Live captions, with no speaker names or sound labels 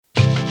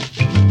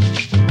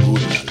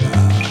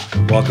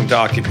Welcome to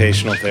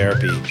Occupational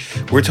Therapy.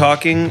 We're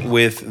talking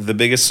with the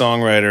biggest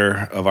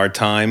songwriter of our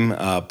time,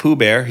 Pooh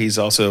Bear. He's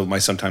also my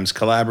sometimes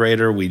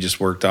collaborator. We just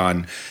worked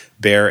on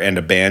Bear and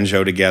a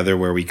Banjo together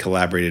where we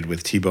collaborated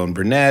with T-Bone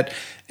Burnett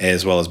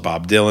as well as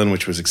Bob Dylan,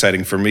 which was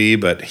exciting for me,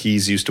 but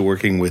he's used to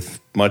working with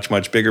much,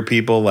 much bigger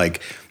people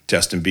like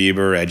Justin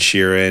Bieber, Ed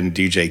Sheeran,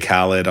 DJ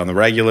Khaled on the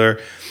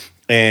regular.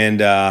 And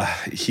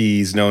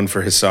he's known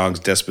for his songs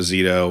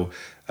Despacito,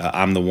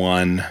 I'm the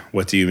One,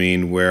 What Do You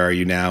Mean, Where Are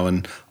You Now,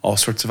 and all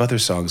sorts of other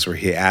songs where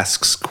he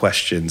asks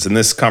questions. And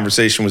this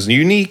conversation was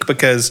unique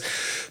because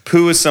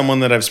Pooh is someone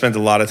that I've spent a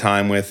lot of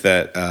time with,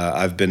 that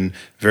I've been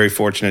very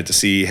fortunate to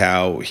see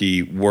how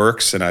he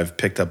works, and I've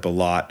picked up a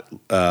lot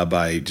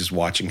by just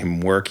watching him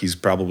work. He's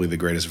probably the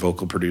greatest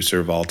vocal producer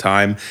of all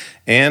time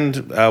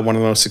and one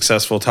of the most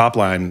successful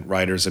top-line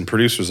writers and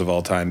producers of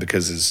all time,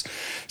 because his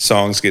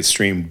songs get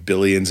streamed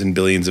billions and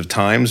billions of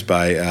times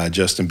by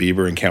Justin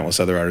Bieber and countless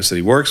other artists that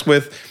he works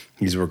with.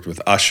 He's worked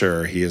with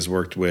Usher. He has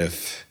worked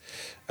with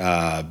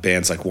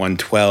bands like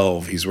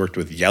 112. He's worked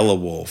with Yellow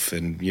Wolf.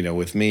 And, you know,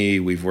 with me,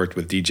 we've worked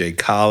with DJ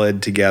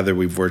Khaled together.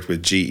 We've worked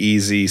with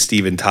G-Eazy,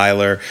 Steven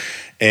Tyler.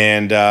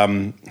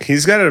 And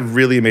he's got a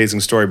really amazing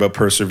story about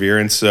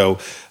perseverance. So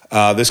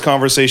this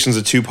conversation is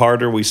a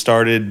two-parter. We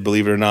started,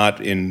 believe it or not,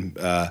 in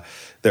the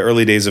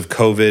early days of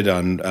COVID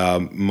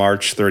on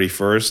March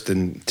 31st.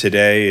 And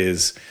today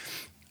is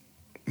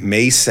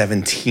May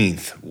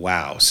 17th.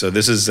 Wow. So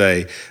this is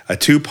a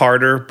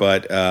two-parter,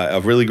 but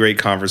a really great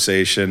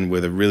conversation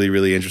with a really,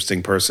 really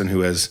interesting person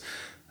who has,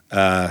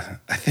 I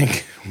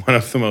think, one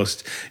of the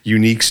most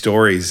unique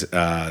stories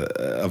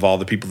of all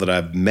the people that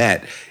I've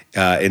met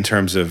in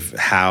terms of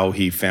how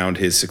he found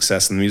his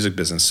success in the music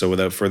business. So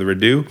without further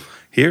ado,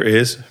 here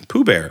is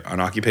Pooh Bear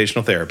on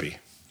Occupational Therapy.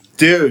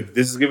 Dude,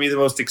 this is going to be the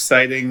most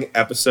exciting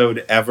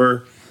episode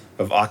ever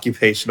of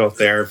Occupational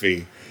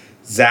Therapy.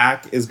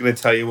 Zach is going to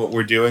tell you what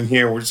we're doing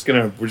here. We're just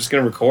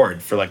gonna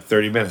record for like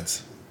 30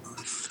 minutes.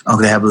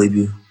 Okay, I believe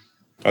you.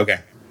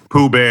 Okay.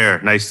 Pooh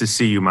Bear, nice to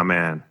see you, my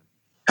man.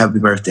 Happy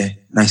birthday.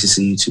 Nice to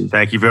see you too.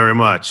 Thank you very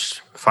much.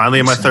 Finally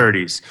in my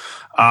 30s.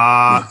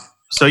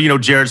 So, you know,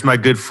 Jared's my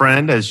good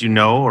friend, as you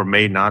know, or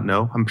may not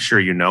know. I'm sure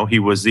you know. He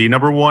was the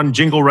 #1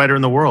 jingle writer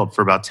in the world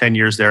for about 10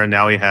 years there, and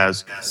now he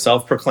has...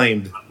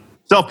 Self-proclaimed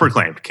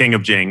king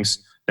of jings.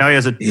 Now he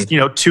has a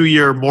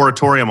 2-year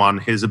moratorium on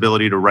his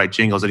ability to write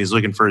jingles, and he's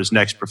looking for his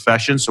next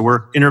profession. So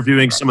we're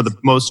interviewing some of the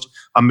most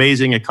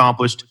amazing,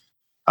 accomplished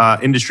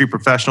industry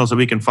professionals that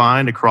we can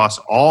find across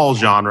all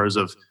genres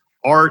of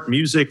art,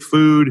 music,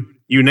 food,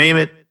 you name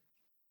it.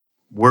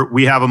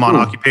 We have them on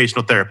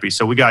Occupational Therapy.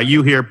 So we got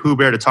you here, Pooh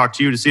Bear, to talk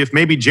to you to see if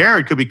maybe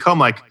Jared could become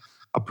like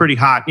a pretty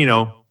hot,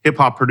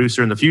 hip-hop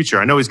producer in the future.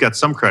 I know he's got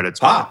some credits.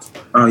 Pop.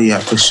 Oh, yeah,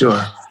 for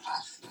sure.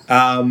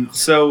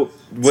 So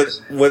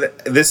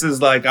what this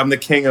is like, I'm the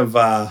king of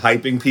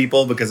hyping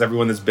people, because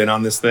everyone that's been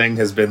on this thing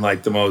has been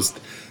like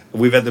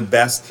we've had the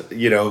best,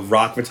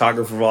 rock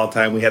photographer of all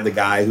time. We had the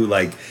guy who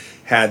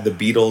had the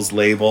Beatles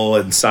label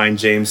and signed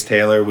James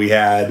Taylor. We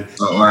had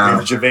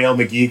JaVale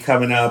McGee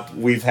coming up.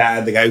 We've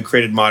had the guy who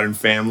created Modern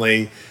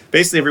Family.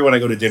 Basically everyone I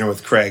go to dinner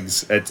with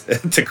Craig's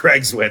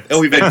with. Oh,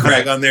 we've had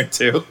Craig on there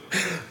too.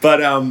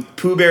 But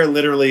Pooh Bear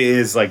literally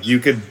is you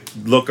could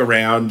look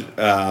around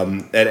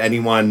at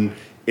anyone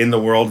in the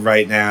world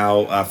right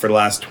now for the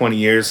last 20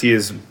 years. He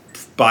is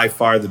by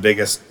far the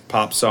biggest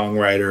pop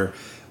songwriter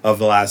of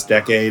the last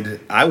decade,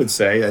 I would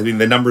say. I mean,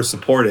 the numbers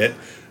support it.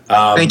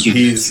 Thank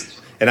you.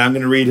 And I'm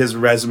going to read his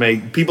resume.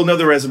 People know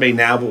the resume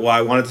now, but why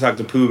I wanted to talk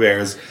to Pooh Bear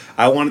is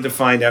I wanted to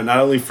find out, not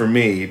only for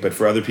me, but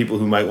for other people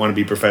who might want to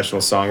be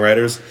professional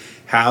songwriters,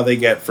 how they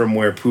get from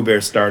where Pooh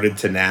Bear started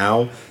to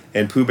now.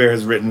 And Pooh Bear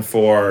has written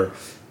for...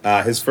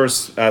 his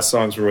first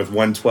songs were with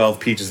 112,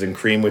 Peaches and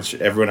Cream, which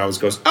everyone always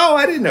goes, oh,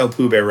 I didn't know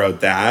Pooh Bear wrote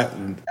that.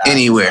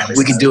 Anywhere.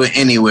 We Can Do It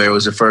Anywhere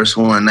was the first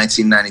one,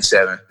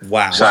 1997.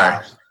 Wow.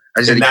 Sorry.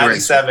 In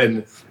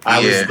 97, I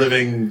was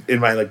living in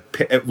my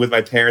with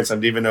my parents. I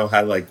didn't even know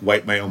how to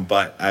wipe my own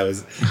butt. I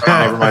was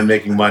never mind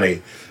making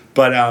money.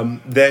 But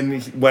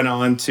then he went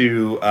on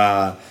to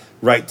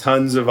write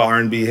tons of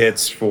R&B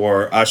hits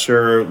for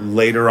Usher.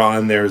 Later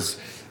on,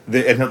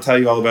 and he'll tell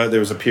you all about it. There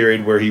was a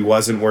period where he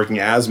wasn't working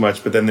as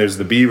much, but then there's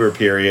the Bieber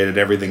period and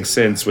everything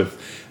since, with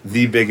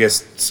the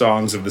biggest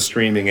songs of the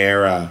streaming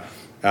era.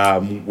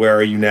 Where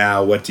Are You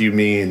Now? What Do You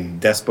Mean?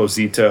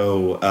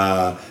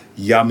 Desposito,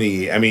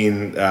 Yummy. I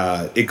mean,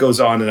 it goes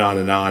on and on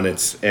and on.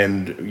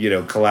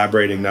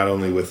 Collaborating not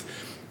only with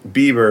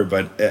Bieber,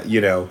 but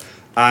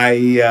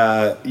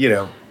I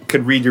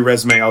could read your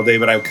resume all day,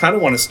 but I kind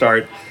of want to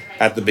start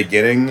at the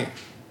beginning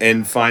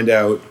and find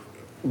out,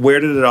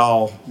 where did it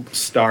all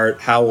start?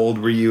 How old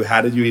were you?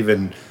 How did you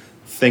even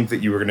think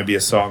that you were going to be a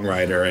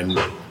songwriter? And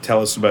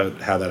tell us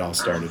about how that all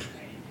started.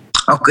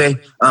 Okay.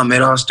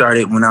 It all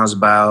started when I was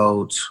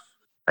about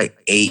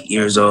 8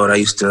 years old. I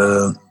used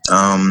to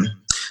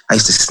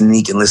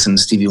sneak and listen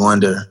to Stevie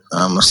Wonder,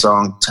 a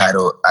song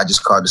titled I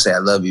Just Called to Say I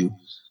Love You.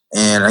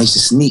 And I used to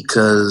sneak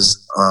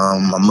because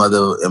my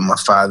mother and my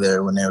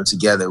father, when they were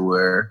together,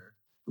 were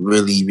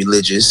really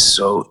religious.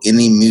 So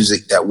any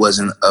music that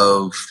wasn't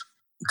of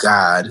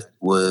God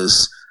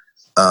was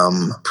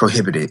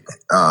prohibited.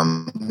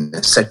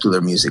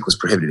 Secular music was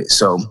prohibited.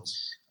 So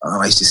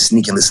I used to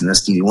sneak and listen to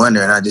Stevie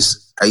Wonder, and I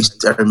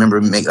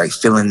remember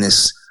feeling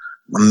this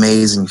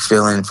amazing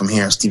feeling from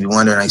hearing Stevie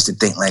Wonder, and I used to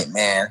think like,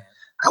 man,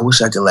 I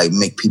wish I could like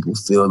make people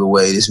feel the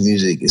way this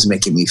music is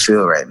making me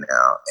feel right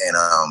now. And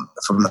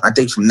I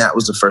think from that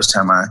was the first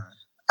time I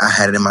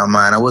had it in my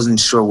mind. I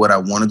wasn't sure what I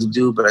wanted to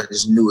do, but I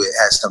just knew it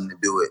had something to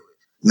do with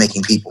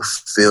making people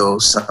feel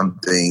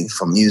something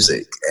from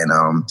music.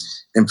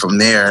 And from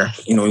there,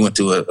 we went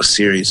through a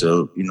series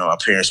of, our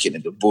parents getting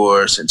a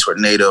divorce and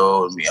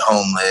tornado and being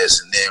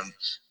homeless. And then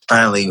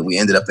finally we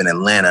ended up in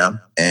Atlanta,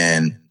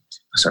 and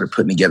I started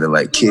putting together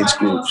like kids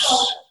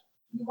groups.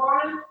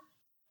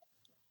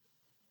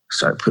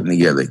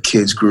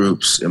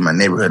 In my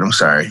neighborhood. I'm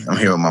sorry. I'm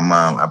here with my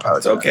mom. I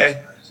apologize. It's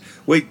okay.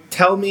 Wait,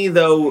 tell me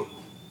though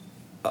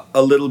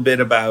a little bit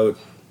about,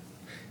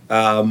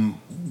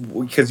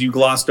 because you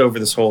glossed over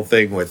this whole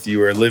thing with you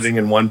were living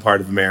in one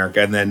part of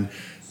America and then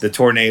the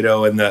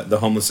tornado and the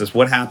homelessness.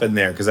 What happened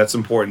there? Because that's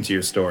important to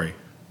your story.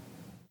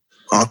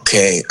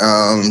 Okay.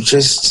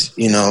 Just,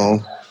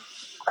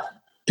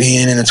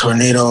 being in a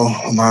tornado,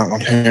 my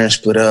parents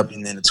split up,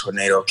 and then the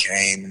tornado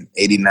came in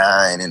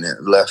 '89 and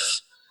it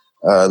left,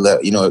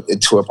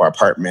 it tore up our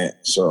apartment.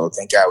 So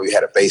thank God we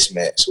had a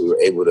basement, so we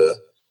were able to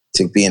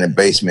be in the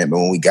basement. But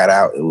when we got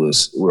out, we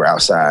were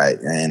outside,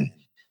 and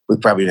we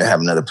probably didn't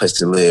have another place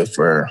to live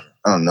for,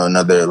 I don't know,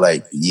 another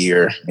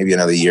maybe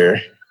another year.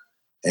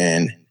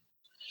 And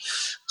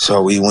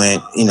so we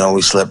went,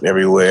 we slept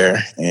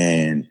everywhere,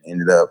 and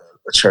ended up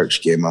a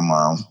church gave my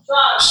mom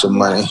some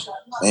money,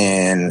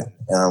 and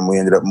we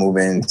ended up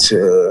moving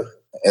to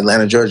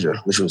Atlanta, Georgia,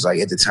 which was like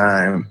at the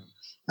time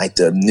like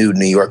the new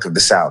New York of the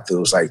South. It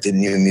was like the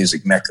new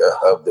music mecca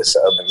of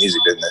the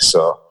music business.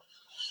 So,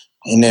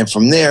 and then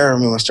from there,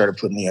 we started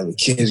putting together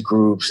kids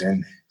groups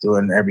and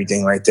doing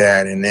everything like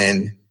that. And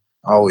then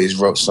I always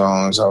wrote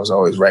songs. I was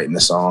always writing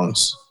the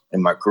songs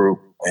in my group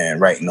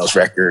and writing those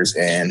records.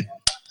 And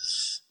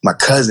my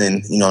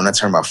cousin, when I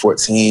turned about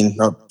 15,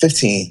 my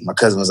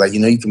cousin was like,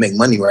 you can make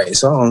money writing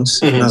songs.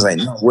 Mm-hmm. And I was like,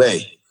 no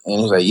way. And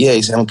he was like, yeah.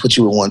 He said, I'm going to put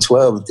you with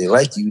 112. If they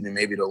like you, then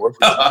maybe they'll work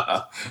with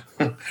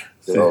you.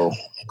 So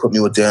put me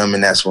with them,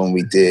 and that's when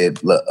we did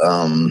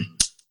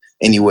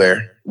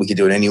Anywhere. We Could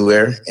Do It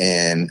Anywhere.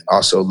 And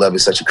also Love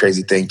Is Such a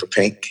Crazy Thing for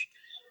Pink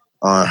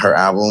on her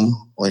album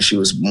when she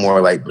was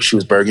she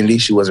was burgundy.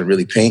 She wasn't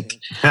really pink.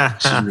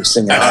 She was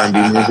singing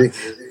R&B music.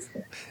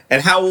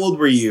 And how old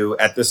were you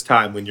at this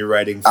time when you're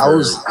writing? I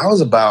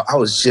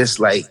was just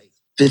like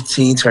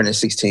 15, turning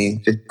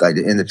 16, like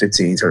the end of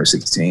 15, turning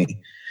 16.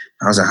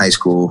 I was in high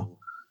school,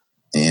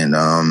 and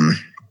I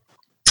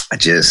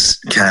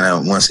just kind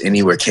of, once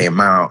Anywhere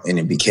came out and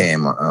it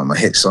became a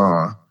hit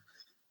song,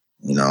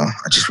 I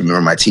just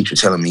remember my teacher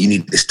telling me, you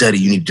need to study,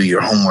 you need to do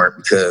your homework,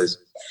 because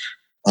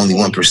only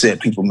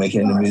 1% people make it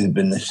in the music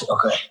business.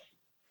 Okay.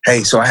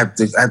 Hey, so I have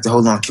to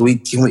hold on. Can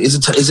we?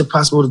 Is it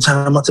possible to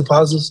time out to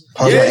pause this?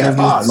 Pause my interview.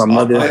 Pause. My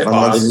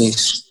mother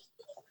niece.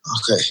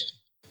 Okay.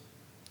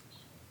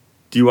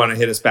 Do you want to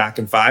hit us back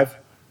in 5?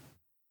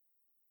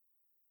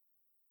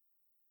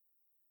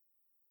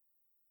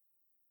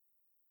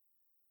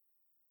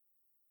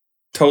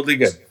 Totally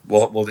good.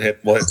 We'll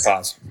hit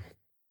pause.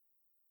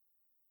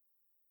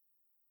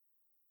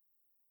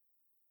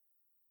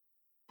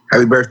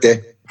 Happy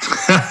birthday.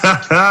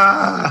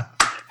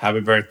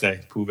 Happy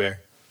birthday, Pooh Bear.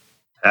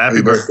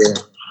 Happy birthday.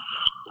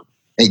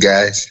 Hey,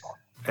 guys.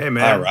 Hey,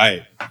 man. All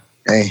right.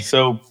 Hey.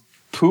 So,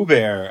 Pooh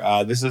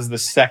Bear, this is the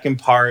second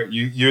part.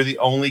 You're the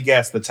only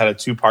guest that's had a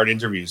 2-part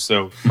interview.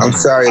 So I'm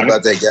sorry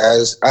about that,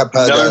 guys. I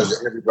apologize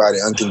to everybody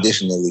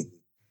unconditionally.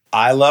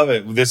 I love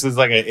it. This is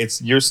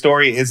your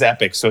story is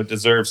epic, so it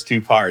deserves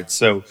 2 parts.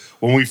 So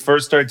when we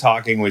first started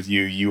talking with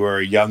you, you were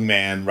a young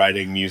man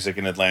writing music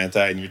in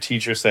Atlanta, and your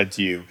teacher said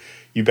to you,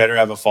 you better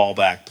have a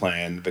fallback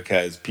plan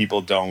because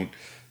people don't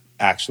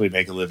actually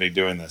make a living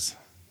doing this.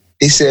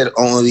 He said,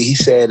 quote,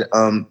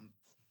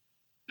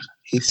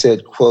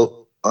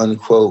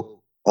 unquote,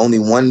 only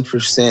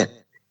 1%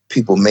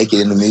 people make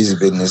it in the music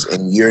business,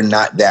 and you're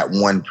not that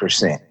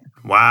 1%.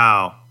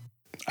 Wow.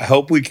 I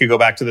hope we could go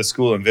back to the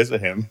school and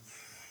visit him.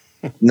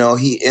 No,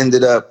 he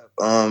ended up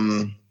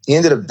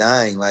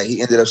dying. Like,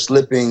 he ended up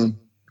slipping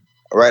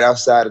right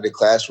outside of the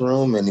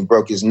classroom, and he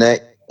broke his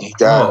neck. He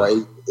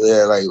died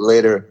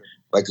later,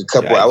 like a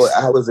couple. I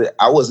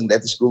wasn't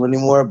at the school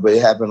anymore, but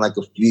it happened like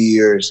a few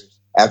years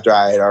after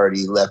I had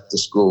already left the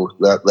school,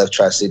 left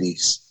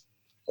Tri-Cities.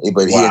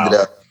 But he ended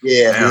up,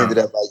 he ended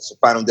up like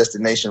Final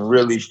Destination,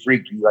 really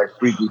freaky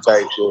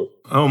type shit.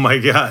 Oh my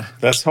God,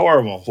 that's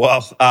horrible.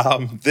 Well,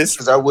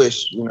 because I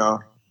wish he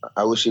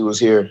was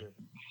here.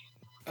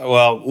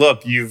 Well,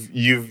 look,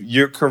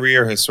 your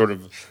career has sort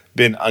of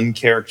been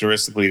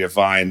uncharacteristically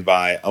defined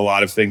by a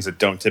lot of things that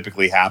don't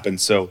typically happen.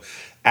 So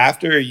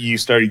after you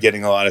started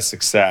getting a lot of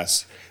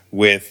success,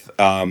 with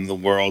the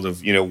world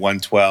of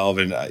 112,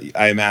 and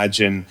I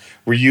imagine,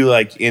 were you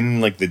like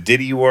in like the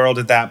Diddy world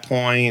at that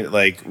point?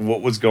 Like,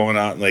 what was going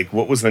on? Like,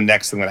 what was the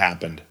next thing that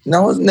happened?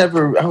 No, I was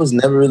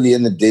never really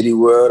in the Diddy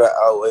world. I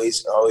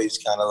always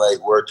kind of like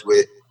worked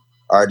with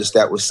artists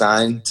that was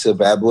signed to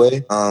Bad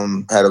Boy.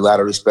 Had a lot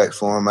of respect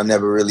for him. I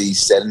never really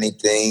said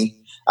anything.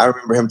 I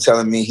remember him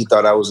telling me he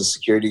thought I was a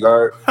security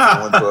guard for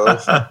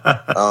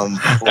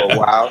 112 for a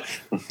while.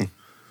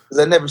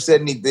 Because I never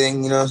said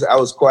anything, I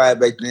was quiet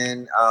back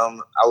then.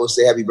 I would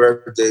say happy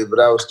birthday, but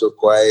I was still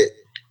quiet.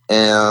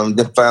 And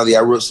then finally,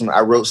 I wrote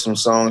some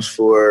songs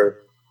for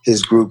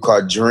his group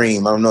called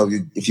Dream. I don't know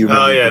if you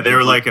remember. Oh yeah, they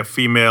were like a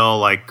female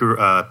like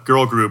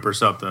girl group or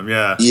something.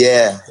 Yeah.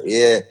 Yeah.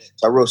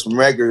 So I wrote some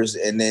records,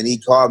 and then he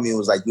called me and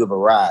was like, "You have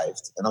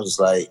arrived," and I was just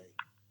like,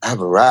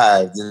 "I've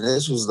arrived," and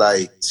this was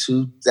like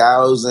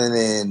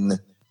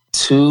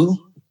 2002,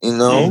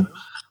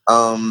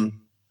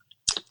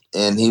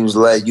 And he was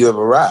like, "You have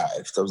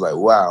arrived." I was like,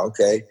 "Wow,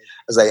 okay."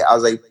 I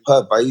was like,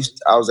 "Pup, I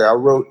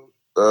wrote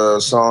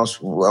songs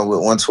with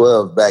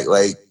 112 back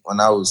like when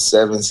I was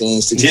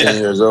 17, 16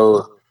 years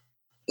old."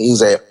 He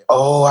was like,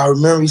 "Oh, I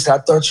remember." He said, "I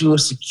thought you were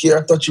secure.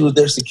 I thought you were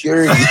their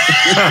security."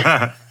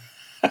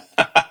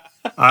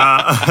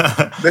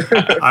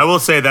 I will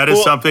say that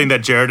is something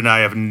that Jared and I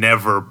have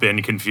never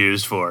been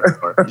confused for.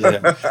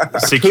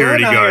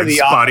 Security guards,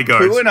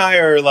 bodyguards. Pooh and I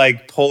are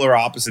like polar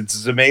opposites.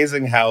 It's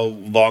amazing how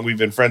long we've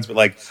been friends, but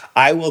like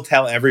I will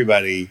tell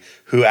everybody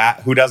who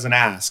doesn't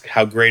ask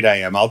how great I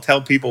am. I'll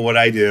tell people what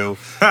I do.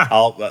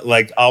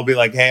 I'll be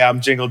like, "Hey, I'm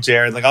Jingle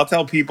Jared." Like I'll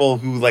tell people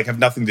who like have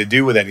nothing to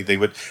do with anything,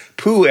 but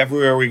Pooh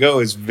everywhere we go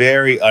is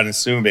very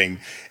unassuming.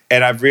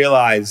 And I've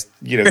realized,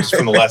 just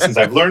from the lessons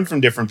I've learned from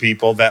different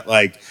people, that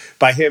like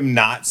by him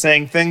not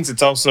saying things,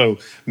 it's also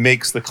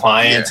makes the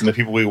clients and the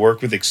people we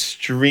work with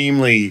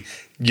extremely,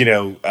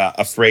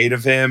 afraid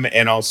of him,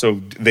 and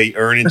also they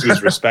earn into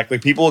his respect.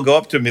 Like people will go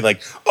up to him and be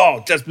like,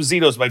 "Oh,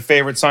 Despacito's my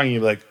favorite song," and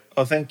you're like,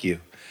 "Oh, thank you,"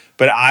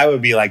 but I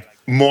would be like,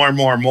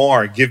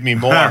 "More, give me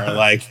more,"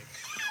 like.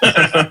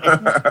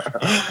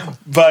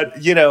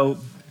 But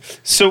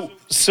so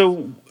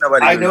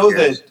Nobody I really know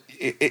cares. that.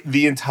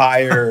 The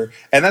entire,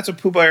 and that's what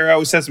Pooh Bear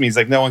always says to me. He's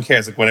like, no one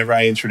cares. Like whenever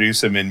I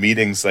introduce him in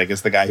meetings, like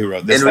it's the guy who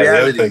wrote this. In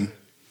reality,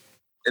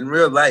 in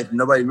real life,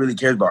 nobody really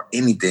cares about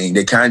anything.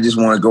 They kind of just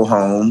want to go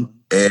home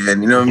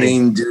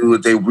and do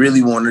what they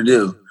really want to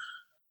do.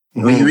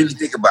 When you really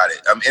think about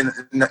it,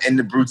 in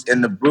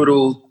the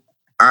brutal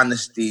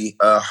honesty,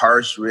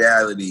 harsh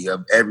reality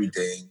of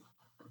everything,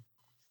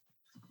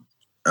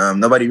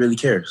 nobody really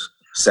cares.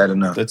 Sad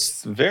enough.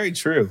 That's very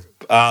true.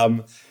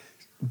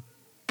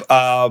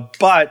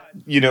 But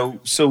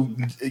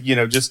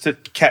just to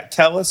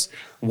tell us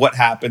what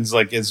happens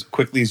like as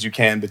quickly as you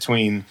can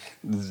between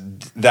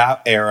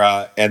that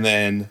era and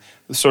then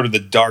sort of the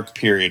dark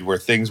period where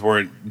things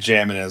weren't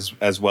jamming as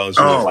well as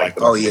you would like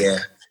them. Oh yeah,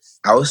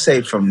 I would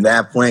say from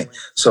that point.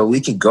 So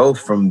we could go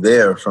from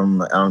there.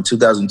 From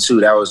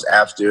 2002, that was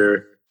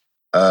after.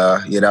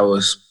 That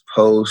was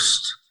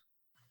post.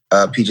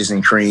 Peaches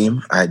and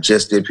Cream. I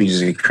just did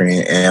Peaches and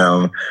Cream.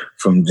 And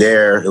from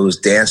there, it was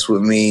Dance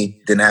With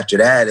Me. Then after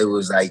that, it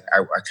was like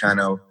I kind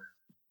of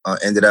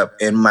ended up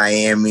in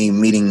Miami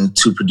meeting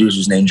two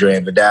producers named Dre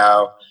and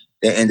Vidal.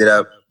 They ended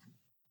up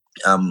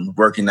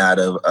working out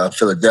of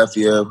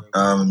Philadelphia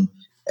and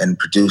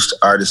produced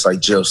artists like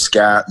Jill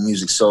Scott,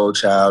 Music Soul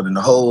Child, and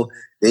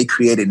they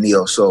created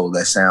Neo Soul,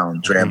 that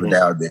sound Dre and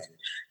Vidal did.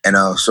 And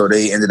so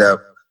they ended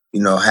up,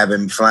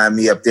 flying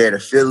me up there to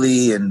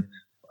Philly, and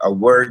I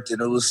worked,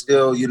 and it was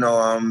still,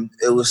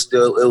 it was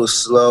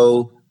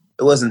slow.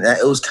 It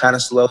was kind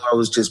of slow. I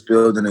was just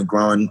building and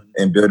growing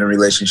and building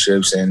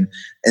relationships, and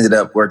ended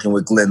up working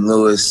with Glenn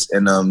Lewis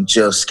and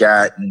Jill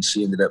Scott, and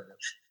she ended up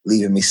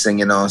leaving me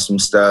singing on some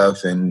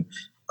stuff. And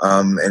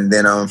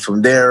then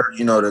from there,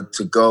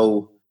 to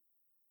go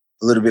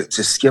a little bit,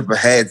 to skip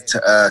ahead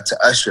to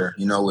Usher,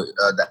 with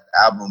the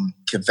album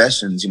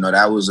Confessions,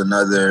 that was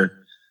another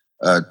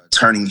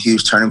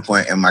huge turning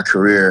point in my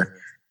career.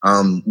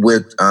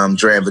 With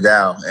Dre and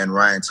Vidal and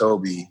Ryan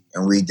Toby,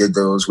 and we did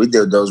those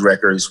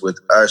records with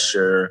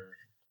Usher.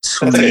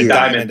 That's like a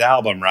diamond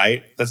album,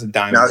 right? That's a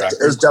diamond. No, it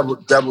was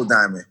double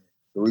diamond.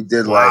 We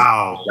did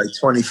like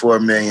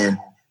 24 million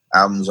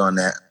albums on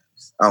that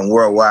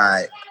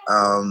worldwide.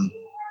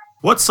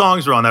 What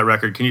songs were on that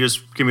record? Can you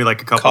just give me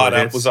like a couple Caught of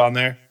Up hits? was on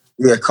there.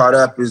 Yeah, Caught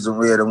Up is the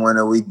one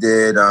that we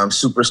did.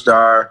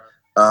 Superstar.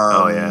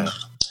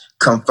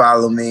 Come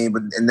Follow Me,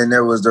 and then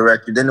there was the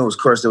record. Then there was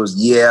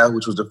Yeah,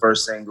 which was the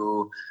first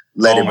single.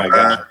 Let It Burn.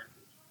 God!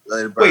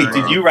 Let It Burn. Wait,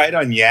 did you write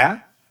on Yeah?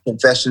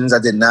 Confessions. I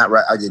did not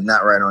write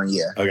on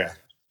Yeah. Okay.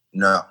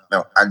 No.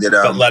 I did.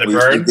 But Let It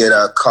Burn. We did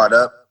Caught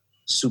Up,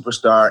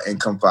 Superstar,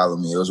 and Come Follow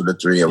Me. Those were the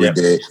three that we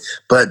did.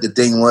 But the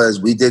thing was,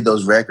 we did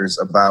those records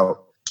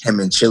about him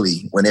and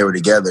Chili when they were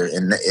together,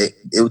 and it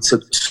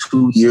took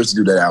 2 years to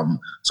do that album.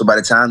 So by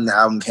the time the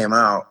album came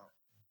out,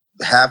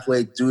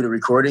 halfway through the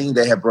recording,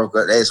 they had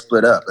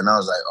split up, and I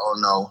was like, "Oh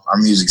no, our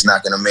music's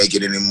not gonna make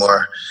it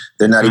anymore.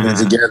 They're not even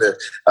together."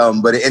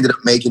 But it ended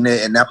up making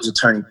it, and that was a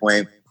turning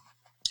point.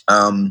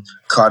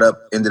 Caught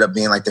Up ended up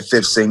being like the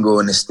 5th single,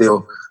 and it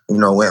still,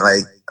 went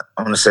like,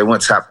 I want to say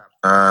went top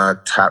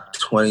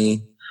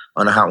 20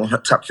 on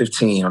the top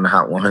 15 on the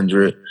Hot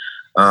 100,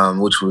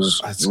 which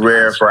was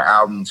rare for an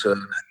album to,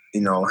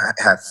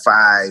 have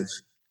 5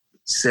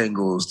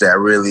 singles that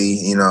really,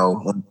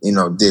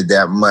 did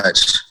that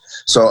much.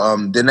 So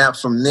then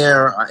from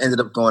there, I ended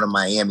up going to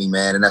Miami,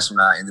 man, and that's when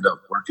I ended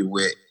up working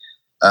with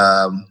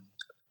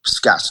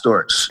Scott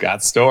Storch. Scott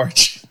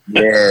Storch.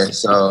 Yeah,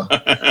 so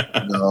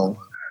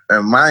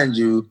and mind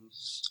you,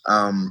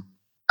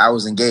 I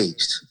was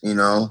engaged.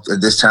 At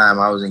this time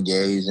I was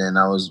engaged, and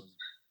I was,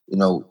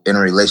 in a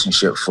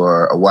relationship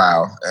for a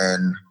while,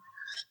 and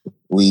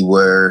we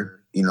were,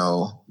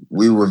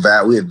 we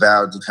had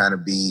vowed to kind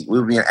of we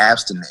were being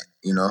abstinent,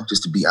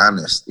 just to be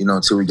honest,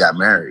 until we got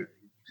married.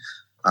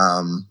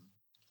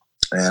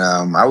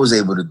 And I was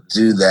able to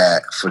do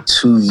that for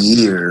 2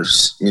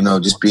 years,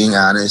 just being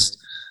honest.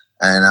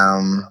 And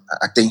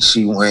I think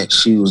she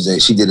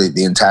did it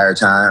the entire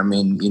time,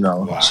 and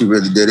wow. She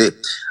really did it.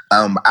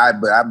 But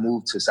I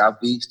moved to South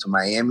Beach, to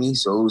Miami,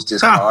 so it was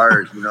just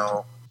hard.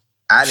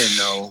 I didn't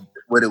know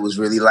what it was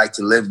really like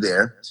to live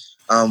there.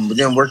 But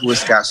then working with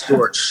Scott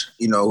Storch,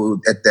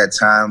 who at that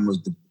time was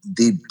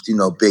the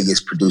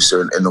biggest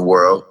producer in the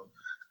world,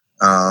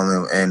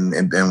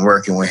 and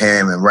working with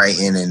him and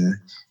writing, and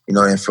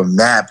and from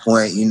that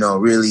point,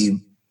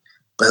 really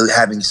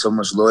having so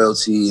much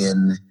loyalty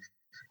and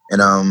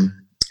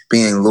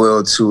being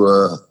loyal to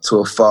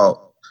a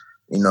fault,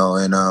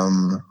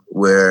 and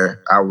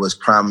where I was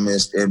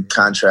promised in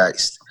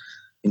contracts,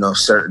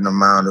 certain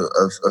amount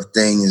of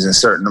things and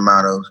certain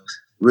amount of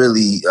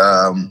really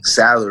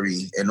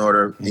salary in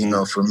order,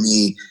 for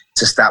me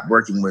to stop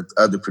working with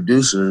other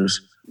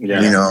producers.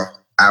 Yeah.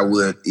 I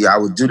would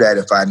do that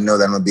if I know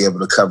that I'm gonna be able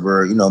to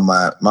cover,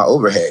 my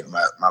overhead,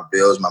 my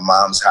bills, my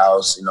mom's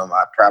house,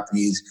 my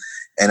properties.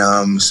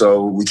 And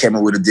so we came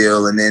up with a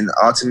deal, and then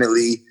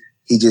ultimately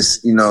he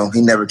just, he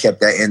never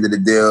kept that end of the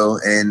deal.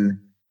 And,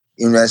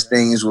 as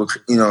things were,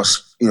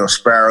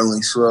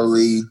 spiraling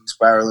slowly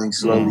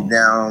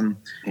down.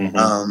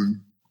 Mm-hmm.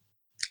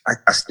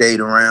 I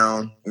stayed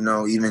around,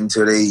 even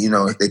until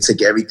they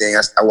took everything.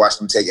 I watched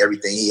them take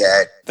everything he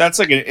had. That's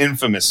like an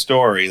infamous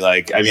story.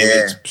 Like, I mean,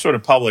 it's sort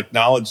of public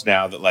knowledge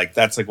now that like,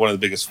 that's like one of the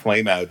biggest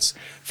flameouts,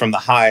 from the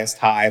highest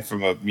high,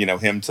 from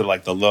him to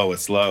like the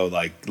lowest low,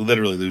 like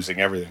literally losing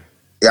everything.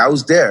 Yeah, I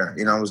was there,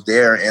 and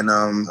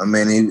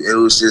it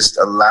was just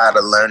a lot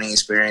of learning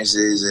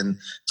experiences. And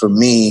for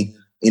me,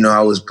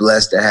 I was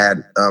blessed to have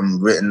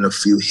written a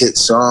few hit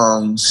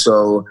songs.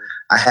 So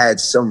I had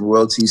some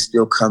royalties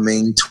still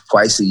coming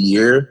twice a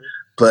year,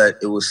 but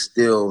it was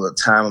still a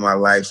time in my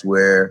life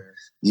where,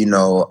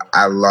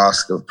 I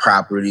lost the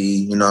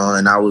property, and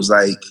I was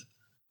like,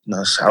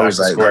 I was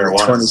like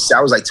 20.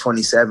 I was like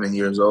 27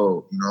 years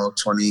old. I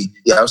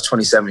was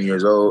 27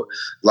 years old.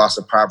 Lost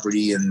the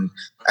property, and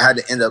I had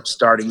to end up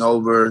starting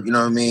over. You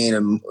know what I mean?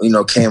 And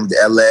came to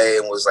LA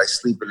and was like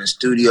sleeping in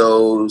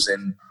studios,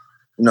 and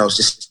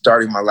just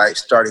starting my life,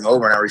 starting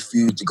over. And I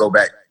refused to go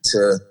back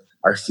to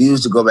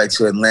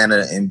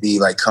Atlanta and be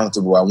like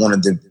comfortable. I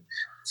wanted to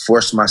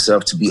force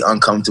myself to be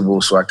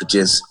uncomfortable so I could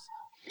just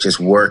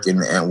work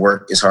and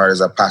work as hard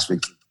as I possibly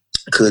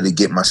could to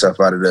get myself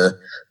out of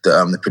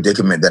the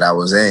predicament that I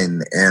was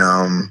in.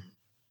 And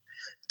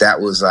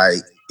that was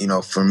like,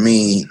 for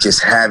me,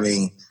 just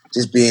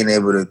being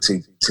able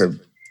to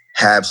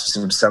have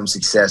some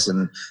success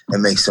and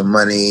make some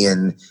money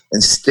and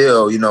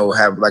still,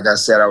 have, like I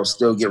said, I would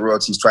still get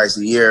royalties twice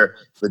a year.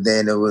 But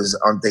then it was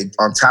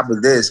on top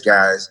of this,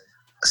 guys,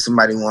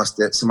 somebody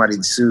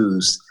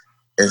sues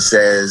and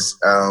says,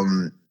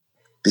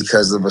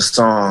 because of a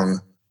song,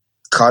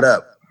 Caught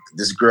Up,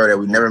 this girl that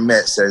we never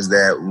met says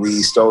that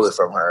we stole it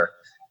from her.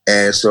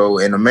 And so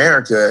in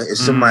America, if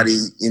somebody,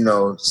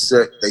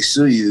 they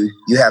sue you,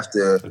 you have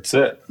to, that's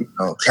it.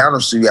 Counter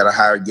sue. You got to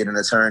hire, get an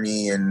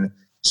attorney. And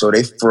so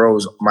they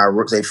froze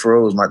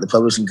the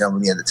publishing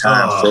company at the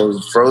time,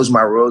 froze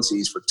my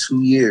royalties for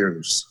 2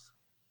 years.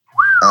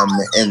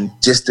 And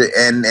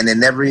it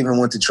never even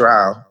went to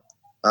trial.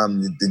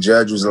 The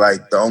judge was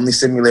like, the only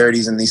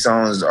similarities in these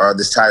songs are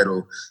this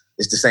title.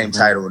 It's the same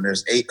title, and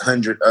there's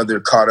 800 other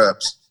Caught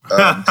Ups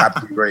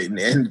copyright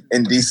in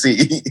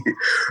DC.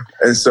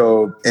 And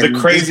so, the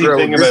crazy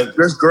thing about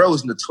this girl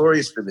was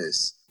notorious for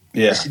this.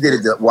 Yeah, she did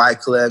it to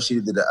Wyclef, she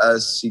did it to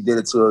us, she did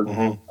it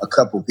to a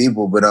couple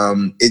people, but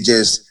it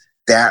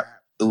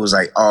was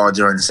like all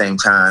during the same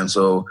time.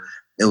 So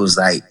it was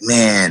like,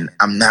 man,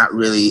 I'm not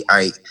really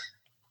I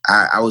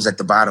was at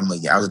the bottom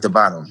again. I was at the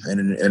bottom,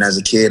 and as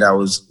a kid, I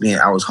was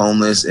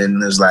homeless,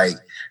 and it was like,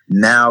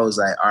 now it's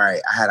like, all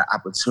right, I had an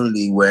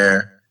opportunity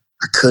where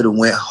I could have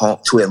went home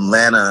to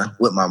Atlanta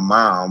with my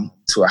mom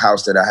to a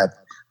house that I had,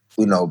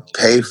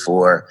 paid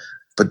for.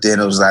 But then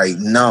it was like,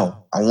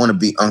 no, I want to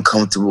be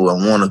uncomfortable. I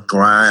want to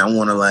grind.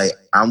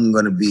 I'm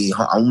going to be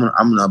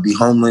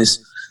homeless,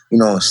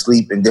 and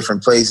sleep in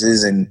different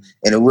places. And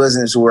it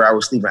wasn't to where I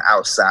was sleeping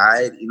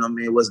outside,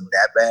 it wasn't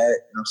that bad,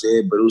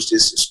 But it was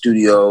just a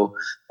studio,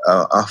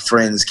 a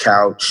friend's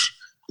couch,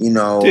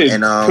 Dude,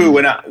 and Pooh,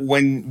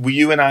 when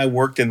you and I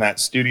worked in that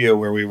studio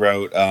where we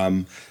wrote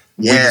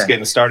we just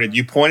getting started,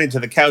 you pointed to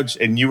the couch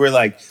and you were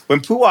like, when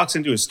Pooh walks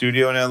into a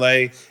studio in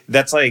LA,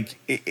 that's like,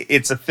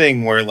 it's a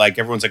thing where like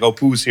everyone's like, oh,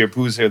 Pooh's here,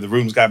 the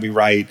room's got to be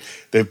right,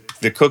 the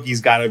cookies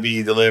got to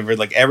be delivered,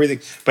 like everything.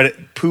 But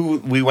Pooh,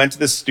 we went to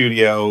the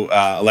studio,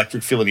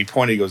 Electric Field, and he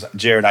pointed, he goes,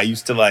 Jared, I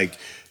used to like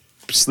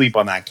sleep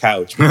on that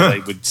couch because I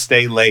would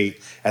stay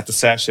late at the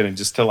session and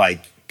just to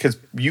like, because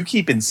you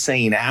keep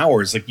insane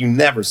hours, like you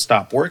never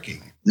stop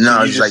working. No,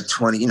 so it's like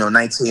 20,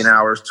 19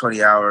 hours,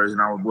 20 hours,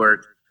 and I would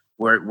work,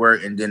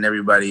 and then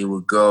everybody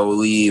would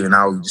leave, and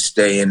I would just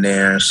stay in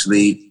there and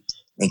sleep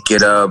and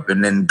get up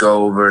and then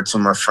go over to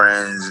my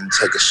friends and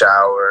take a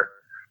shower,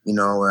 and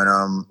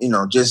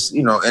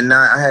and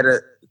I had a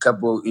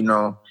couple,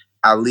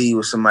 Ali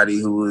was somebody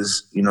who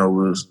was,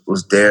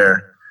 was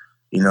there,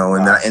 and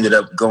then I ended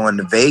up going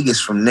to Vegas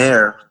from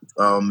there,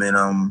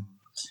 going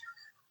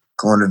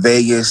to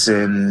Vegas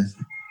and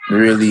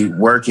really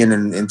working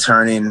and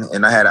turning.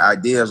 And I had an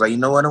idea. I was like, I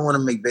don't want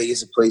to make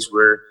Vegas a place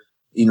where,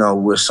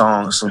 where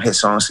some hit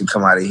songs can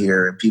come out of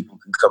here and people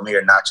can come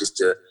here not just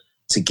to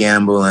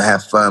gamble and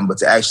have fun, but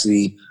to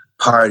actually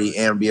party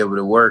and be able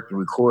to work and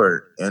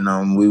record.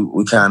 And we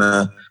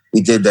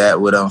did that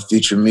with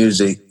Future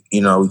Music.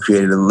 We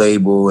created a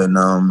label, and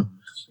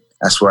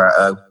that's where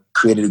I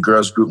created a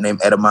girls group named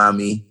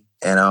Edamame,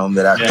 and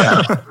that I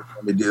kind of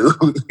wanted to do.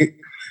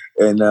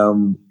 And,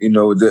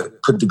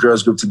 put the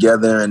girls group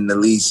together, and the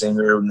lead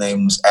singer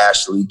named was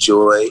Ashley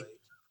Joy.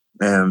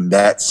 And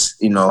that's,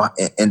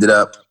 ended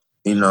up,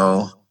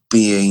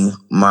 being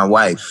my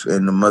wife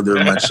and the mother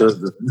of my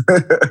children.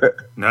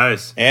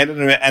 Nice. And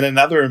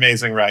another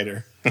amazing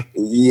writer.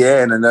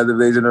 Yeah, and another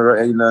amazing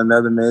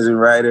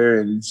writer.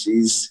 And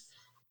she's,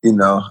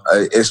 and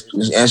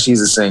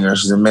she's a singer.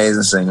 She's an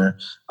amazing singer.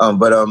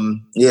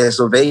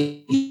 So Vegas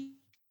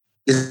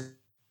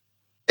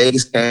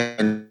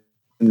came,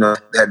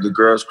 had the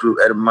girls group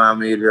at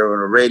Edamame there on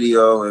the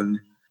radio, and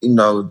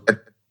the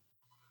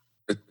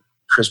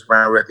Chris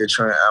Brown record,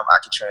 I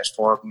Can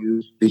Transform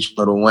You, featuring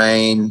Lil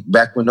Wayne.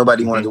 Back when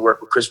nobody wanted to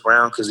work with Chris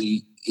Brown because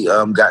he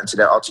got into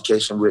that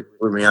altercation with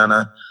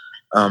Rihanna.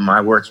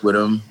 I worked with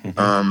him,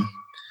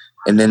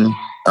 and then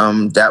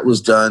that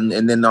was done.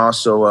 And then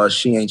also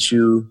She Ain't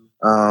You,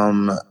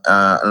 and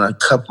a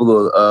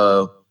couple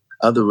of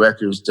other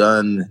records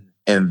done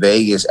in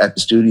Vegas at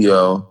the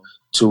studio,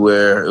 to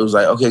where it was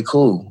like, okay,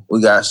 cool.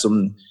 We got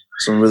some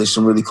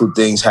really cool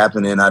things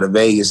happening out of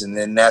Vegas. And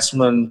then that's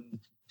when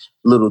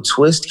Little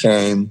Twist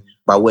came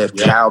by way of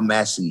Cal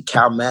Massey.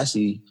 Cal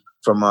Massey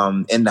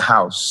from In the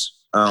House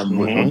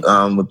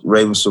with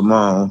Raven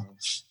Simone.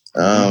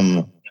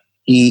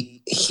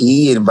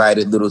 He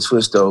invited Little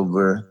Twist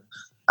over.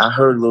 I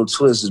heard Little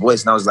Twist's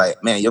voice, and I was like,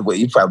 man, your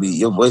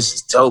voice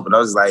is dope. And I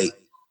was like,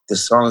 the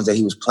songs that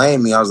he was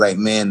playing me, I was like,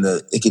 man,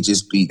 they could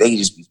just be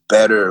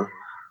better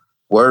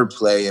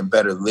wordplay and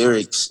better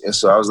lyrics. And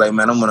so I was like,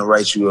 man, I'm gonna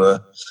write you a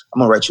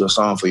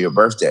song for your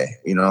birthday,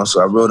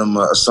 So I wrote him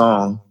a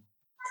song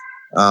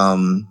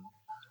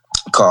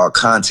called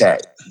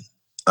Contact.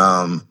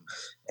 And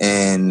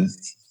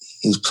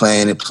he was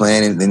playing it,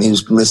 and he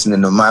was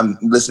listening to my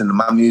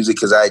music,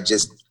 because I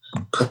just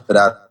put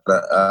out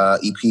a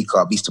EP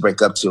called Beats to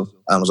Break Up To. It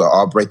was an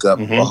all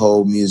breakup, a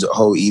whole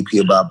EP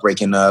about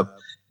breaking up.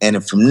 And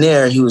then from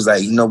there, he was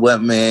like, you know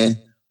what, man?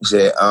 He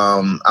said,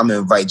 I'm gonna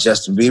invite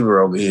Justin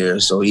Bieber over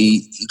here. So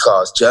he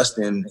calls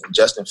Justin, and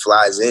Justin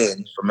flies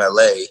in from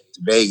LA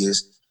to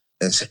Vegas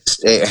and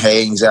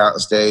hangs out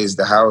and stays at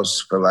the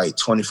house for like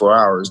 24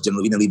 hours.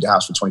 We didn't leave the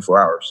house for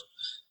 24 hours.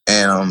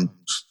 And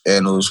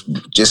it was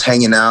just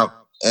hanging out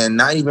and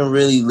not even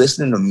really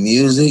listening to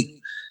music,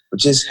 but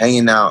just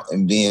hanging out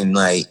and being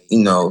like,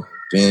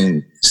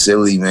 being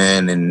silly,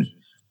 man, and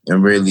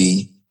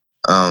really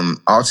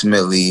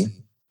ultimately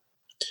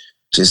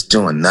just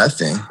doing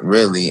nothing,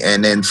 really.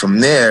 And then from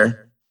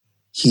there,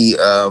 he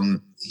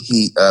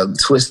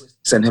Twist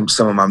sent him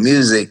some of my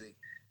music,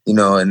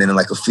 and then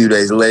like a few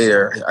days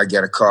later, I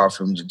get a call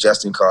from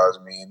Justin, calls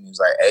me, and he's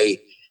like,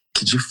 hey,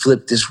 could you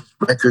flip this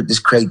record, this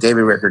Craig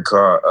David record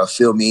called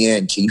Fill Me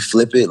In? Can you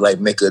flip it?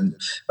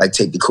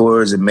 Take the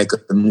chords and make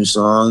a new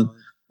song?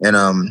 And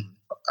I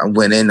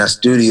went in the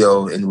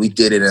studio and we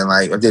did it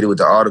I did it with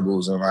the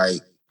audibles in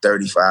like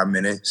 35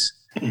 minutes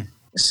and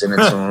sent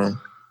it to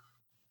him.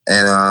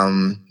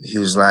 And he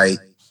was like,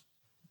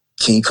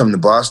 can you come to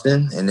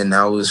Boston? And then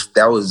that was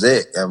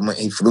it.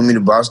 He flew me to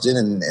Boston,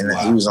 and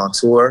wow. He was on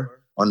tour,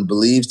 on the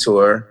Believe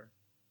tour.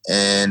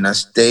 And I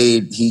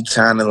stayed, he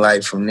kind of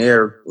like from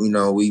there,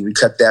 we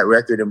cut that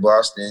record in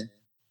Boston.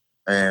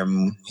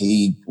 And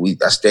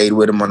I stayed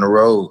with him on the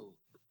road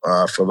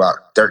for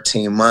about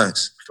 13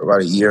 months, for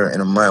about a year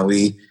and a month.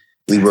 We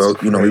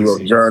wrote, we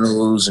wrote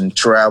journals and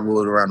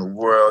traveled around the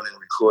world and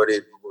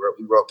recorded.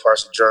 We wrote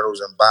parts of journals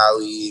in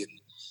Bali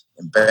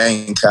and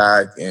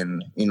Bangkok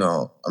and,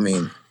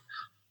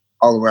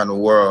 all around the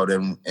world.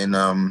 And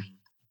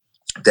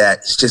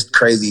that's just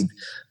crazy.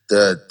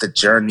 The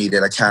journey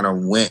that I kind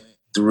of went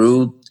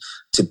through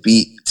to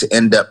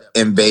end up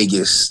in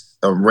Vegas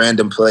a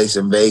random place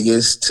in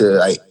Vegas to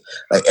like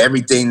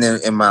everything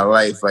in my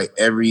life, like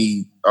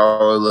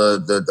all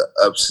the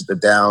ups, the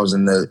downs,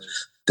 and the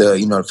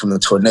from the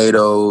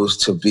tornadoes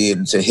to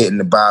hitting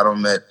the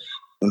bottom in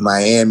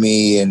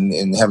Miami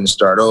and having to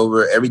start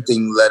over.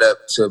 Everything led up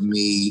to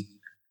me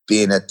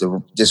being at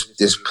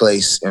this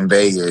place in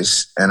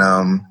Vegas, and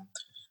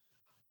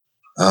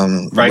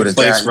right with a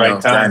place, guy,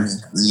 right time.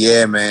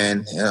 Yeah,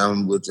 man.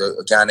 With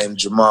a guy named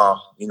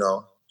Jamal,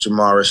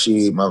 Jamal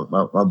Rashid,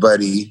 my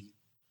buddy.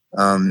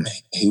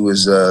 He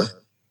was the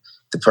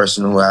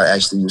person who I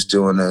actually was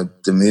doing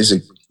the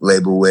music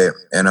label with,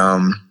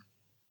 and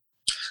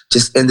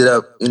just ended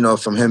up,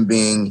 from him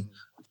being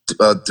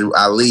through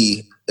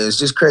Ali, it's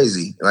just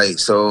crazy. Like,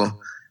 so,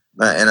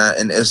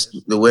 and it's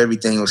the way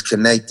everything was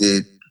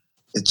connected.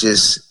 It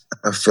just,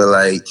 I feel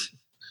like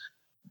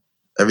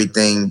every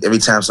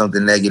time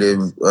something negative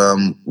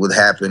would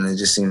happen, it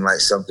just seemed like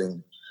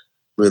something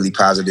really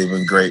positive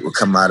and great would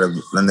come out of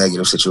a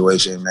negative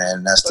situation,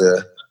 man. That's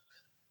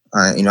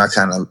I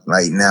kind of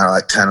like now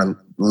I kind of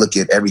look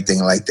at everything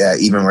like that,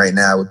 even right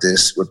now with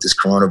this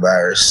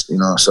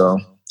coronavirus, so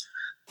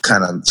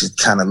kind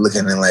of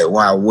looking and like,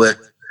 wow, what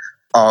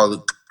all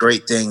the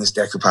great things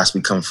that could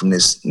possibly come from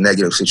this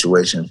negative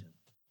situation.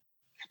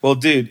 Well,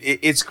 dude,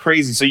 it's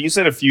crazy. So you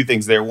said a few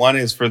things there. One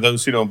is, for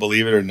those who don't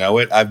believe it or know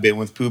it, I've been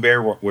with Pooh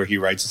Bear where he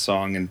writes a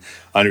song in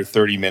under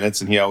 30 minutes.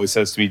 And he always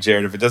says to me,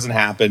 Jared, if it doesn't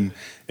happen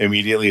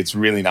immediately, it's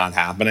really not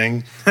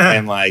happening.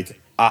 And like,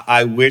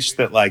 I wish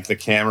that like the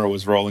camera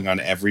was rolling on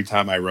every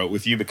time I wrote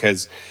with you,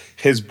 because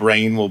his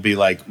brain will be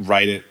like,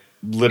 write it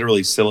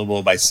literally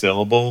syllable by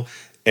syllable.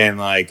 And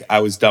like,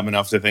 I was dumb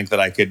enough to think that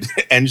I could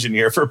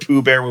engineer for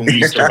Pooh Bear when we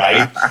used to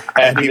write.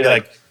 And he'd be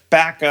like,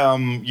 back, a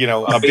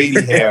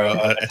baby hair,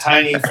 a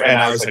tiny,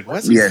 and I was like,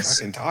 what's he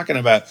fucking talking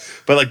about?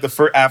 But like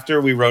after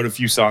we wrote a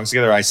few songs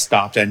together, I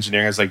stopped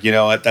engineering. I was like, you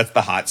know what? That's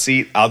the hot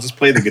seat. I'll just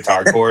play the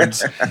guitar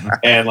chords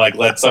and like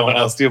let someone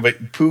else do it.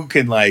 But Pooh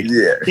can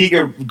he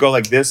could go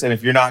like this, and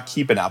if you're not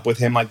keeping up with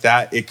him like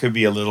that, it could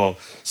be a little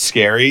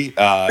scary.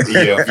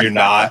 If you're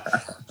not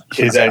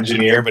his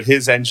engineer, but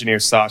his engineer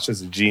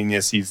Sasha's a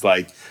genius. He's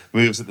like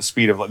moves at the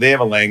speed of, they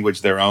have a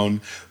language their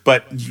own.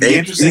 But the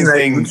interesting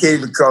thing, we can't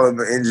even call him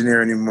an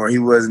engineer anymore. He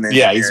was an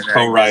engineer. Yeah, he's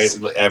co-write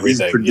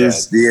everything. He's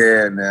produced,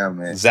 now,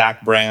 man.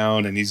 Zach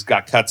Brown, and he's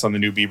got cuts on the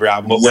new Bieber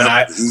album. But when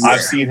I've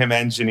seen him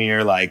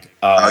engineer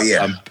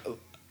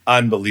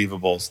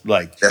unbelievable.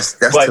 Like that's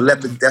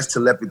telepathy. That's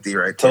telepathy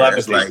right there.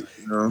 Telepathy.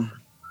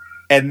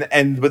 That's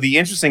like, but the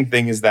interesting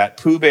thing is that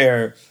Pooh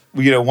Bear,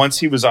 once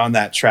he was on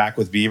that track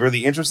with Bieber,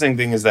 the interesting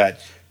thing is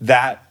that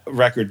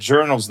record,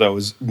 Journals, though,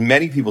 is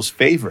many people's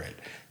favorite,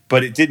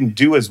 but it didn't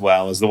do as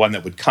well as the one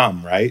that would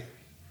come, right?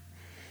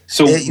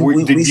 So did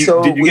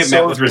you get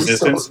met with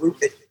resistance?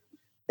 It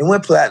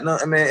went platinum.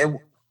 I mean,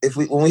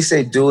 when we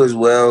say do as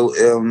well,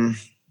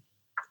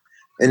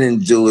 it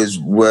didn't do as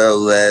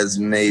well as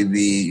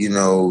maybe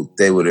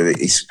they would have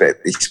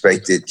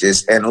expected.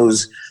 And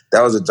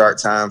that was a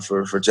dark time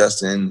for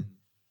Justin.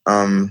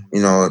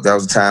 That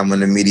was a time when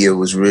the media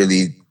was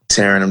really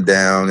tearing him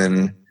down,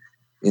 and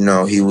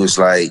he was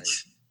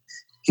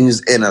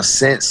in a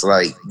sense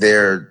like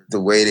the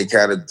way they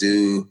kind of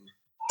do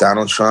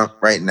Donald Trump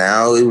right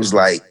now. It was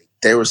like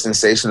they were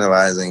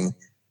sensationalizing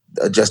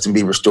a Justin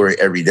Bieber story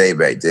every day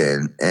back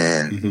then,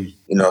 and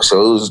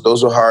so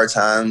those were hard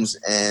times,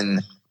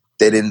 and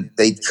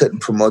they couldn't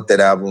promote that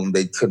album.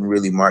 They couldn't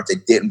really they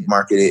didn't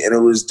market it, and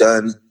it was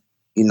done.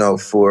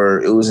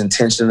 It was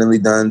intentionally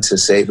done to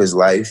save his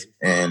life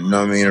and,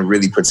 to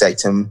really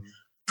protect him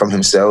from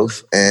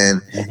himself.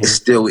 And it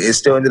still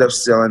ended up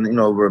selling,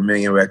 over 1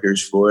 million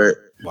records for it.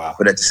 Wow.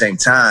 But at the same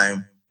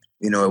time,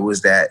 it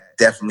was that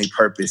definitely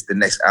Purpose. The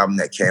next album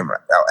that came out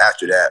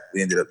after that,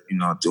 we ended up,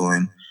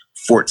 doing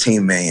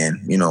 14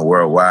 million,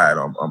 worldwide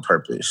on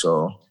Purpose.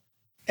 So,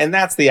 and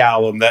that's the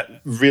album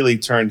that really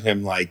turned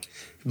him like,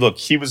 look,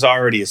 he was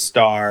already a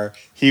star.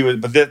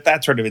 But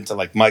that turned him into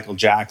like Michael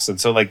Jackson.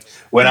 So like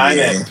when I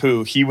met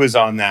Pooh, he was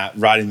on that,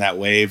 riding that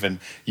wave. And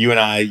you and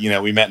I,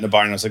 we met in a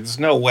bar, and I was like, there's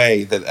no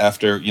way that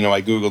after,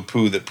 I Googled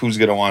Pooh, that Pooh's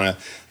going to want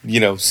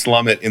to,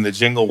 slum it in the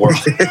jingle world.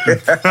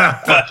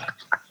 But,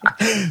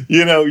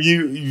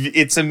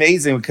 it's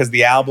amazing because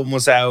the album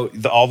was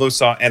out, all those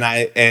songs,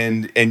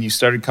 and you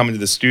started coming to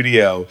the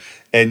studio,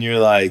 and you're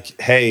like,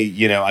 hey,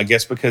 I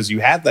guess because you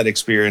had that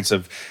experience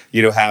of,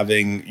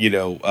 having,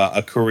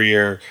 a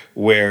career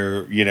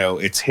where,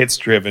 it's hits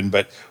driven,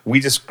 but we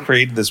just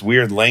created this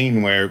weird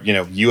lane where,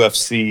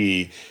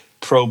 UFC,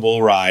 pro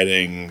bull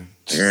riding,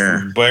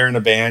 blaring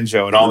a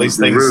banjo, and all these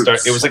things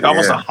it was like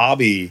almost a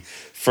hobby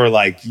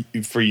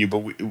for you.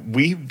 But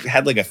we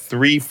had like a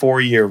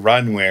 3-4 year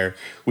run where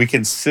we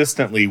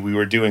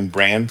were doing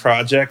brand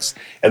projects,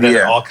 and then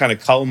it all kind of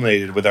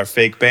culminated with our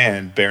fake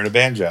band, Blaring a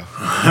Banjo.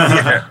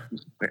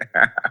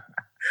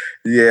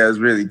 Yeah, it was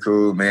really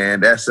cool, man.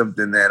 That's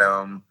something that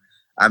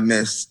I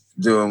miss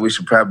doing. We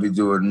should probably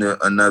do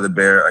another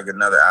Bear, like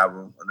another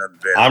album, another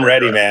Bear. I'm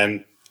ready,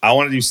 man. I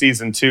want to do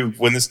season 2.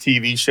 When this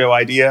TV show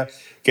idea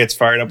gets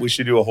fired up, we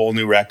should do a whole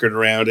new record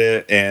around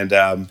it. And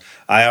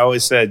I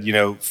always said,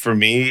 for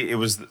me, it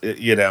was,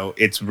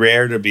 it's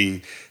rare to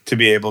be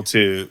able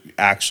to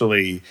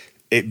actually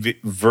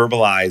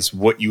verbalize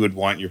what you would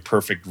want your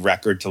perfect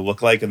record to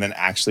look like and then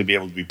actually be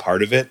able to be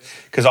part of it.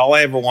 Because all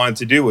I ever wanted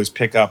to do was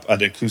pick up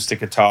an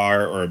acoustic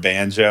guitar or a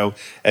banjo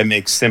and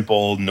make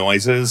simple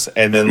noises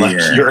and then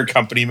your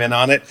accompaniment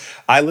on it.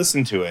 I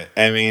listened to it.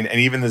 I mean, and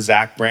even the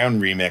Zach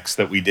Brown remix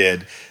that we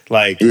did,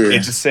 it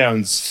just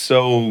sounds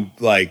so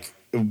like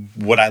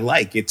what I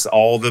like. It's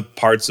all the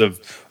parts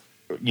of,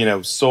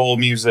 soul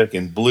music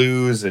and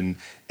blues and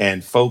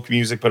folk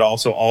music, but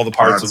also all the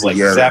parts of like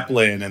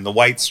Zeppelin and the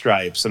White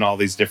Stripes and all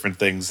these different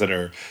things that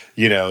are,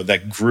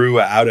 that grew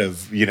out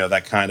of,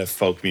 that kind of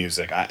folk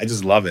music. I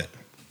just love it.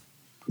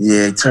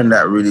 Yeah, it turned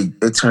out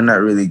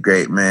really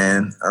great,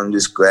 man. I'm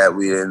just glad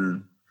we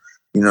didn't,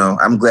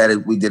 I'm glad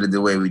that we did it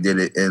the way we did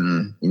it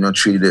and,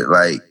 treated it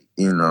like,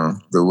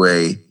 the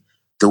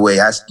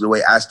way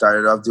I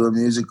started off doing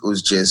music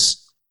was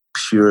just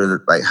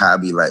pure like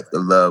hobby, like the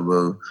love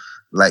of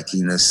like,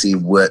 see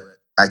what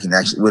I can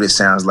actually, what it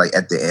sounds like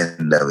at the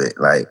end of it.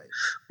 Like,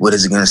 what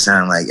is it going to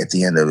sound like at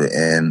the end of it?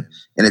 And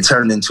it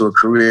turned into a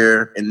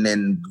career. And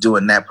then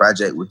doing that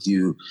project with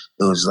you,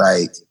 it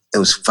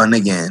was fun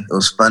again. It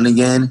was fun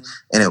again.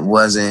 And it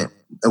wasn't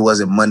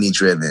money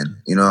driven.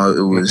 It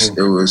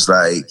was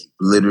like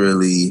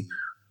literally,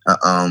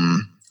 like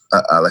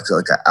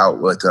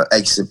an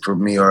exit for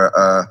me or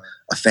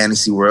a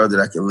fantasy world that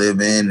I could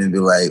live in and be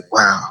like,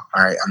 wow,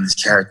 all right, I'm this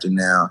character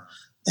now.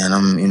 And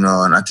I'm,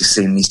 and I can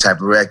sing these type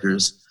of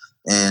records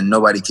and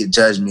nobody can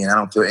judge me and I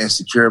don't feel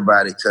insecure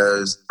about it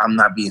because I'm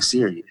not being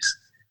serious,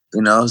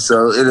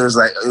 So it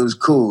was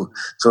cool.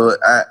 So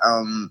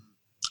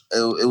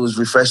it was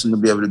refreshing to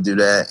be able to do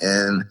that.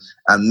 And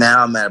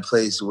now I'm at a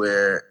place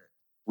where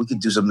we could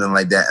do something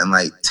like that in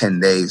like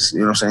 10 days. You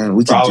know what I'm saying?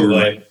 We could do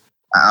an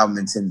album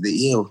in 10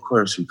 days. Yeah, of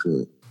course we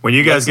could. When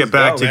you guys get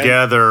back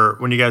together,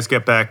 when you guys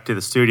get back to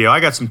the studio, I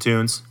got some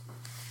tunes.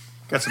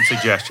 Got some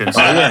suggestions.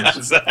 All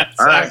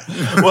right.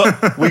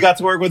 Well, we got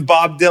to work with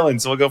Bob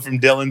Dylan, so we'll go from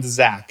Dylan to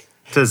Zach.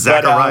 To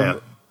Zachariah.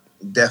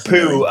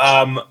 Definitely. Pooh,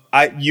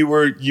 you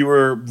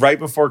were right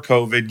before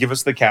COVID. Give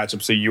us the catch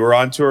up. So you were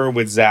on tour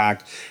with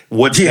Zach.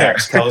 What's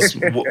next? Tell us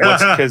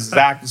because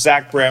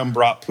Zach Brown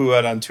brought Pooh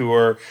out on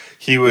tour.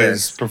 He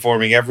was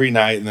performing every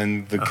night, and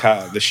then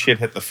the shit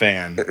hit the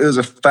fan. It was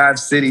a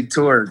 5-city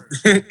tour.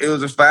 Tour.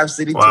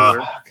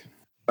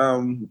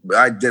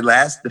 I did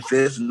the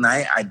fifth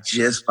night. I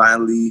just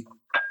finally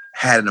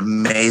had an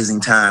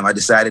amazing time. I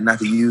decided not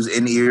to use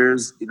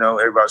in-ears.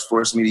 Everybody was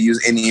forcing me to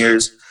use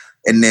in-ears.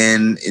 And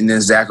then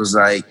Zach was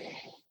like,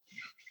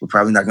 we're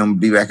probably not going to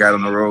be back out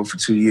on the road for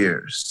 2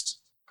 years.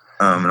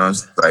 And I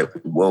was like,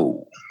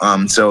 whoa.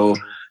 So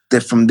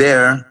from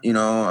there,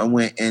 I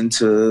went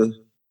into,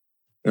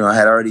 I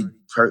had already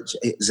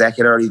Zach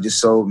had already just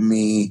sold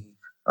me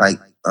like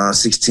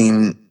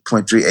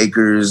 16.3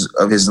 acres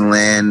of his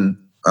land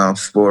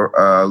for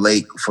a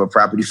lake for a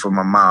property for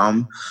my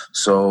mom.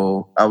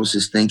 So I was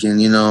just thinking,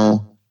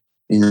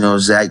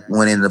 Zach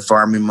went into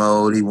farming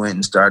mode. He went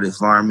and started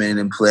farming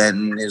and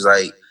planting. It was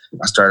like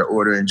I started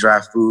ordering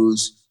dry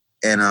foods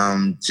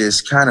and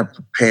just kind of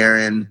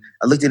preparing.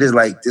 I looked at it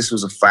like this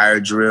was a fire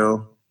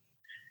drill.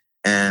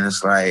 And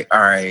it's like, all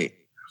right,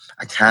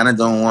 I kind of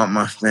don't want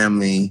my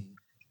family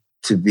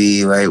to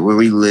be like where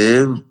we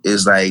live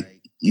is like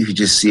you could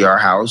just see our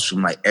house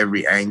from like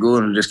every angle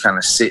and we're just kind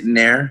of sitting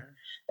there.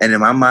 And in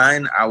my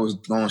mind, I was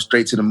going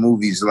straight to the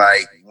movies,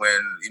 like when,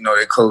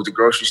 they close the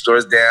grocery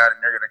stores down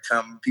and they're going to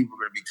come, people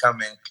are going to be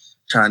coming,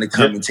 trying to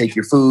come and take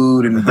your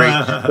food and break.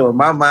 So in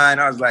my mind,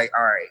 I was like,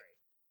 all right,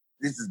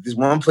 this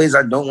one place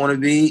I don't want to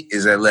be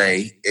is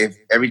LA. If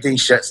everything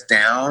shuts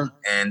down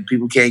and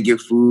people can't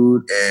get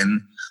food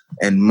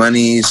and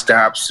money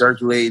stops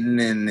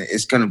circulating and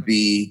it's going to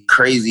be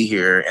crazy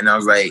here. And I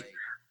was like,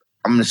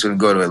 I'm just going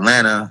to go to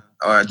Atlanta.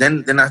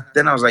 Then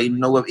I was like, you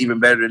know what, even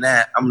better than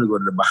that, I'm going to go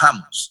to the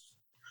Bahamas.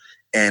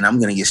 And I'm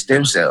going to get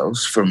stem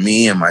cells for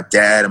me and my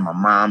dad and my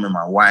mom and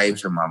my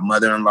wife and my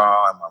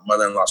mother-in-law and my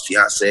mother-in-law's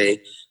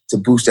fiance to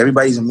boost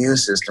everybody's immune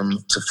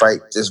system to fight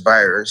this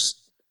virus.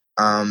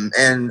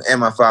 And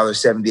my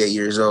father's 78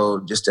 years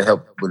old just to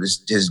help with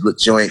his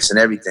joints and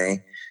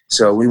everything.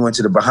 So we went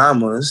to the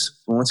Bahamas.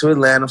 We went to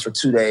Atlanta for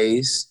 2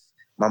 days.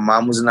 My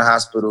mom was in the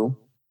hospital.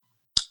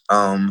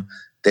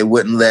 They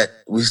wouldn't let,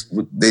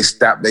 they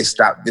stopped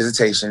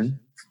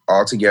visitation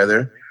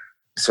altogether.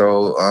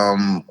 So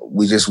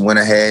we just went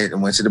ahead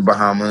and went to the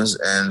Bahamas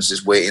and was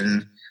just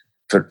waiting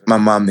for my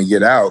mom to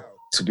get out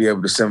to be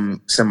able to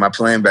send my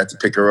plane back to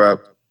pick her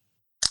up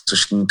so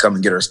she can come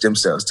and get her stem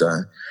cells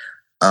done.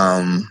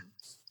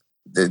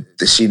 They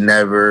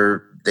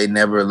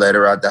never let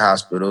her out the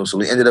hospital. So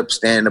we ended up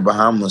staying in the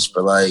Bahamas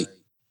for like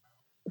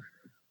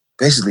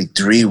basically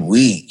 3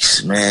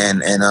 weeks,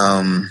 man. And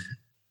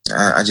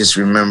I just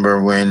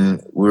remember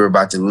when we were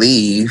about to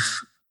leave,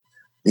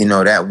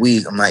 that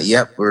week, I'm like,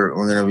 yep, we're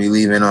going to be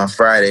leaving on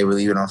Friday. We're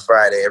leaving on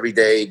Friday. Every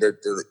day, the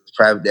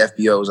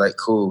FBO was like,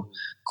 cool,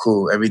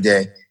 every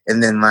day.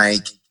 And then,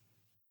 like,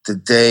 the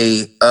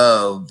day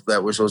of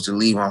that we're supposed to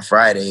leave on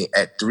Friday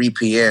at 3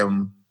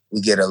 p.m.,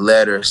 we get a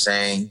letter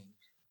saying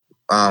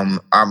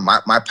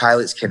my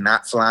pilots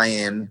cannot fly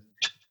in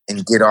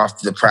and get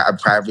off the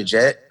private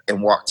jet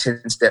and walk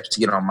 10 steps to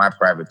get on my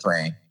private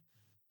plane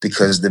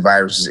because the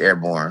virus is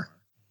airborne.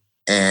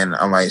 And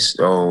I'm like,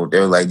 so they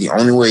were like, the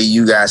only way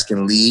you guys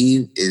can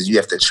leave is you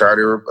have to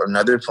charter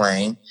another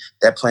plane.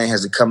 That plane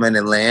has to come in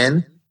and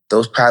land.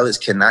 Those pilots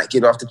cannot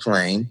get off the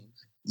plane.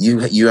 You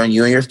and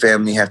your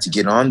family have to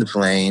get on the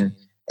plane,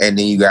 and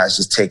then you guys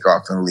just take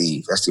off and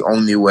leave. That's the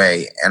only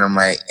way. And I'm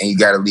like, and you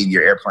got to leave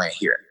your airplane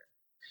here.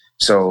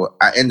 So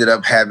I ended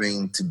up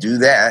having to do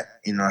that,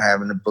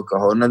 having to book a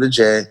whole nother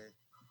jet.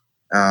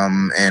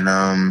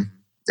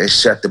 They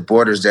shut the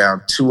borders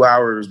down 2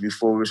 hours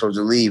before we were supposed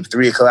to leave,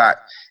 3 o'clock.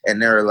 And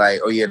they were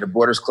like, oh, yeah, the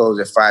borders closed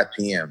at 5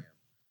 p.m.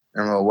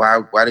 And I'm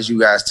like, why did you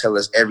guys tell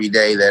us every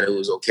day that it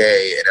was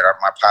okay? And then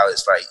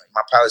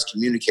my pilots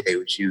communicate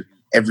with you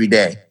every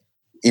day,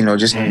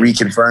 just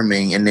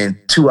reconfirming. And then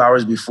 2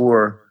 hours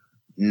before,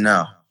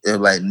 no, they're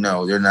like,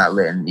 no, they're not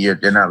letting your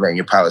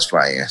pilots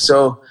fly in.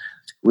 So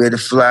we had to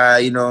fly,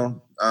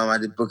 I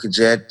did book a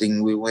jet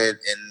thing. We went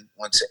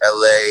to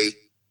LA.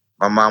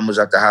 My mom was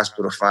at the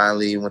hospital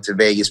finally, went to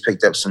Vegas,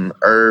 picked up some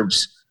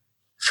herbs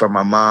for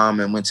my mom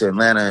and went to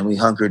Atlanta, and we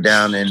hunkered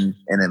down in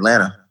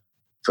Atlanta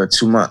for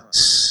 2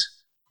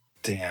 months.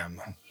 Damn.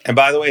 And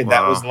by the way,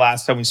 that was the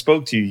last time we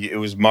spoke to you. It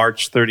was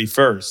March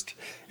 31st.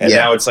 And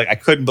now it's like, I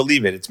couldn't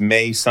believe it. It's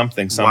May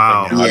something.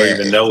 Wow. I don't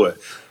even know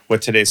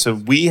what today. So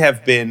we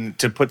have been,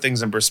 to put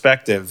things in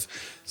perspective,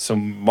 so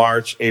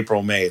March,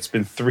 April, May. It's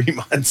been 3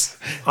 months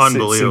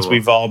since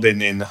we've all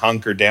been in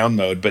hunker down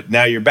mode. But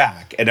now you're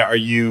back. And are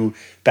you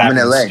back in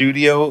the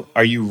studio?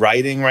 Are you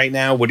writing right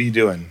now? What are you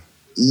doing?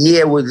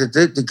 Yeah, well,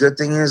 the good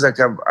thing is, like,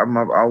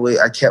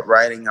 I kept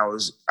writing. I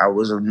was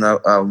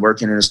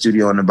working in a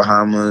studio in the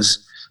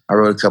Bahamas. I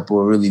wrote a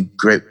couple of really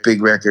great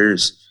big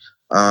records,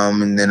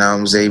 and then I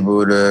was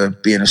able to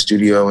be in a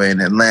studio in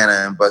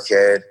Atlanta and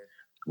Buckhead,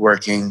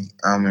 working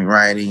and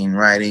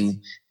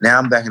writing. Now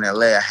I'm back in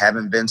LA. I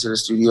haven't been to the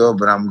studio,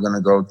 but I'm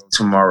gonna go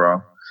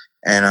tomorrow,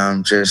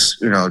 and just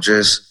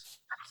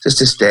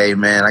to stay,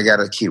 man. I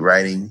gotta keep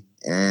writing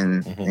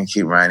and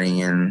keep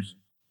writing and.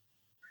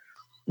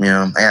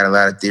 I got a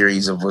lot of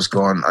theories on what's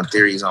going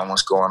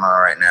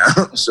on right now.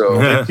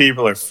 So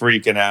people are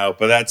freaking out,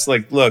 but that's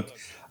like, look,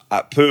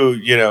 Pooh,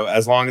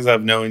 as long as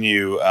I've known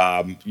you,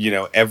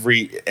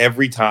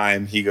 every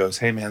time he goes,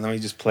 hey man, let me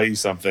just play you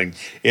something.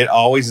 It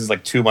always is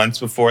like 2 months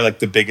before, like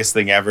the biggest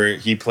thing ever.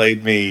 He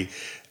played me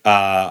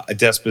a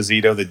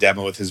Despacito, the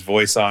demo with his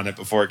voice on it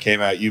before it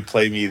came out. You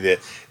played me the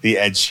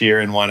Ed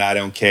Sheeran one, I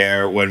Don't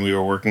Care, when we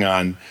were working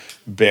on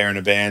Bear and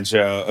a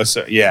Banjo.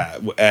 So yeah,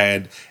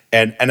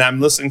 and I'm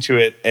listening to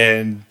it,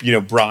 and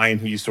Brian,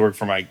 who used to work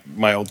for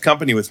my old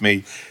company with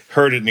me,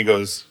 heard it, and he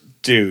goes,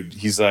 dude,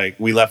 he's like,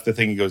 we left the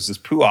thing. He goes, does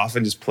Pooh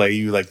often just play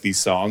you like these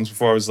songs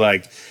before? I was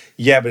like,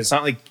 yeah, but it's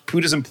not like Pooh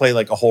doesn't play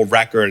like a whole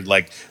record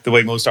like the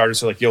way most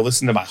artists are like, yo,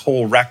 listen to my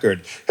whole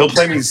record. He'll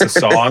play me just a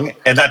song,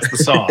 and that's the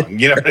song.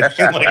 You know what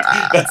I mean? Like,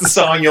 that's the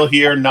song you'll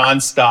hear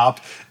nonstop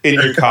in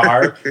your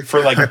car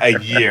for like a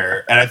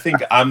year. And I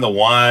think I'm the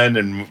one,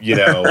 and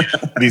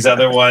these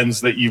other ones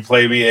that you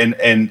play me,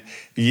 and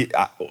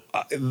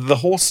the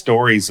whole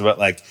stories about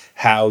like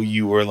how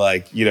you were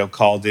like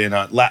called in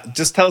on.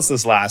 Just tell us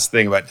this last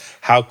thing about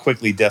how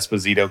quickly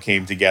Despacito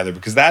came together,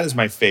 because that is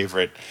my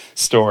favorite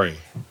story.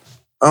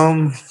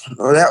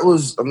 That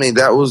was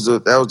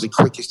the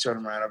quickest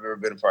turnaround I've ever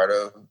been a part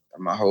of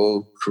in my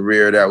whole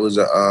career. That was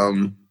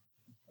a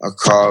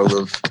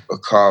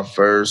call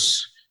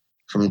first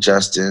from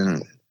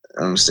Justin.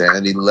 I'm saying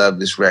that he loved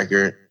this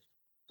record.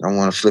 I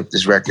want to flip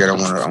this record. I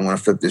want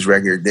to flip this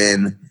record.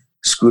 Then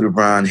Scooter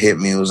Braun hit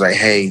me. It was like,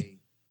 hey,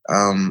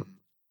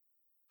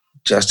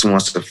 Justin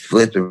wants to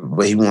flip it,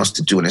 but he wants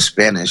to do it in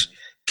Spanish.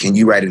 Can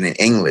you write it in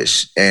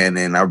English? And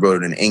then I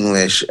wrote it in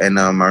English. And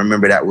I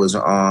remember that was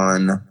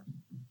on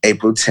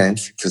April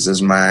 10th, because it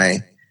was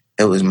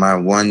my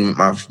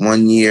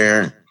 1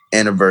 year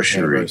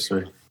anniversary.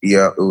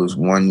 Yeah, it was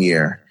 1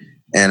 year.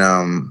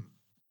 And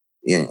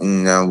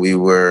we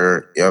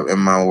were,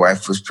 and my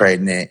wife was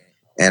pregnant,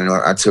 and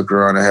I took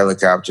her on a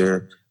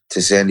helicopter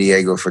to San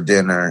Diego for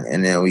dinner,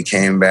 and then we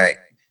came back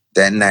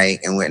that night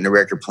and went in the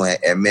record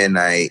plant at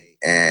midnight,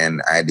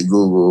 and I had to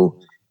Google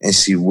and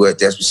see what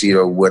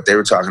they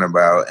were talking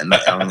about, and I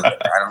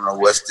don't know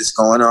what's this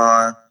going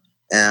on.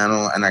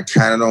 And I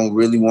kind of don't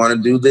really want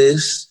to do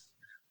this,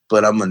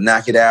 but I'm gonna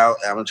knock it out.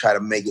 I'm gonna try to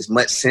make as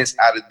much sense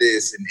out of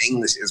this in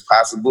English as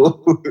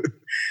possible,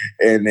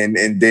 and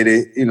did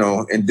it.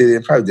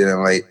 Probably did it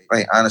like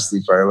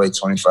honestly, probably like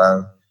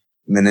 25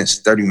 minutes,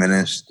 30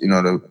 minutes.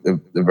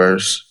 The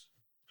verse,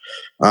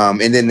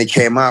 and then it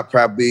came out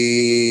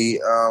probably,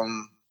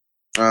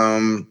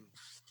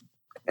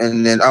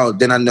 and then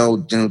I know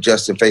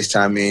Justin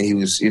FaceTimed me, and he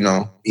was,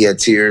 he had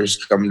tears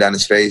coming down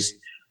his face.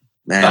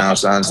 Man,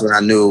 so I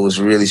knew it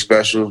was really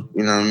special,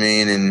 you know what I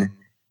mean?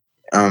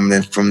 And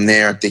then from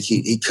there, I think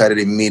he cut it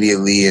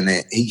immediately, and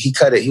he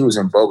cut it. He was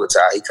in Bogota.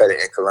 He cut it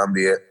in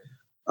Colombia,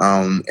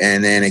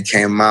 And then it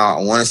came out.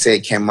 I want to say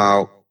it came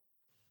out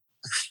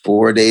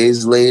 4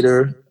 days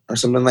later or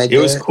something like that. It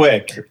was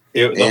quick.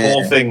 The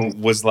whole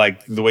thing was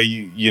like the way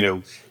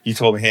you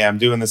told me, hey, I'm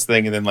doing this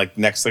thing, and then like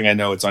next thing I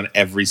know, it's on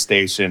every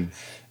station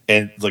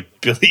and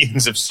like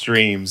billions of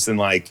streams, and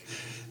like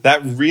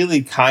that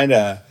really kind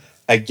of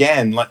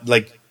again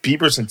like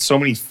Bieber's in so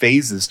many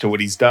phases to what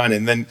he's done,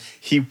 and then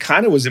he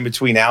kind of was in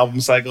between album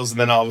cycles, and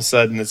then all of a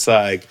sudden it's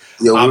like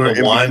I'm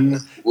the one.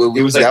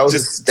 It was like that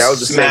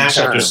was smash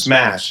after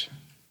smash.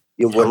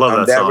 Yeah, I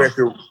love that song.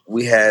 record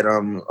we had.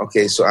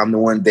 So I'm the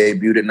one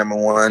debuted at number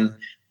 1,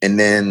 and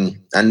then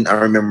I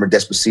remember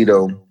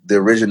Despacito. The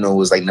original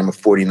was like number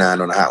 49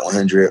 on the Hot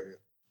 100.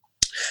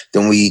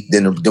 Then we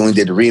did the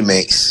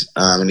remix,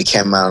 and it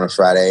came out on a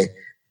Friday,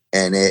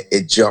 and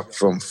it jumped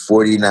from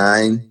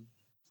 49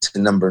 to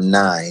number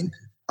 9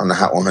 on the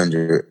Hot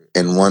 100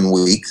 in 1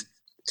 week,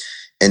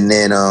 and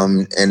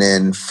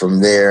then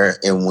from there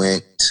it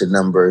went to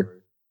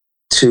number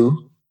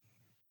 2,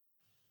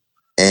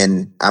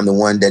 and I'm the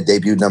one that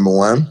debuted number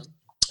 1,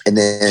 and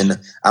then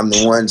I'm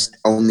the one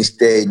only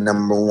stayed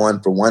number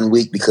 1 for 1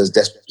 week because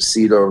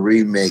Despacito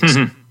remix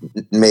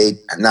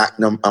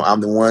I'm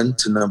the one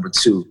to number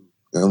 2,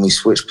 and we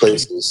switched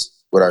places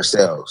with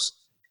ourselves,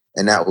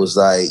 and that was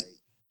like.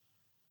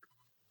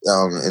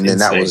 And then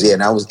that was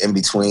in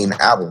between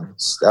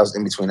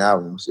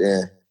albums.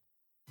 Yeah.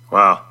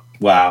 Wow.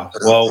 Well,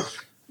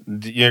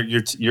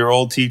 your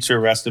old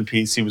teacher, rest in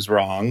peace. He was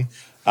wrong,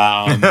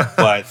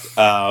 but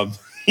I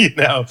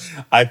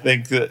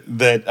think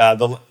that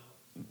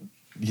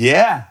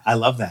I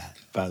love that.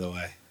 By the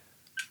way,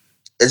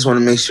 I just want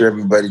to make sure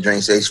everybody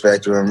drinks H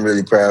Factor. I'm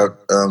really proud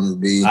to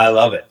be. I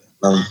love it.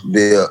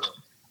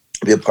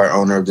 Be a part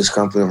owner of this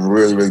company. I'm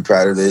really, really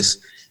proud of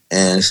this.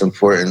 And it's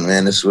important,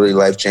 man. It's really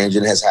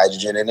life-changing. It has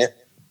hydrogen in it.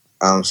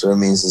 So that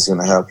means it's going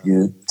to help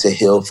you to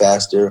heal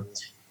faster.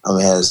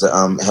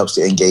 It helps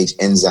to engage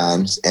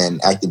enzymes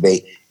and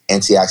activate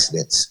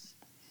antioxidants.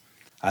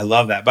 I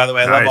love that. By the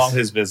way, I love all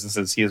his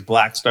businesses. He has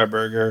Black Star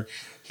Burger.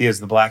 He has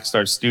the Black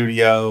Star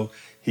Studio.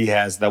 He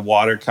has the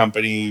water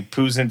company.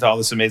 Pooh's into all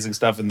this amazing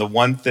stuff. And the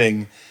one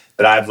thing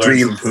that I've learned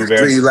from Pooh Bear...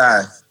 3D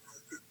Live.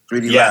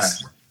 3D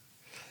yes. Live.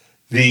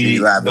 3D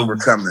Live, but we're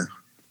coming.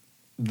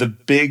 The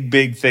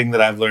big thing that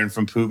I've learned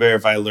from Pooh Bear,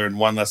 if I learn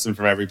one lesson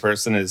from every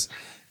person, is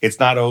it's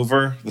not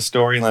over, the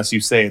story, unless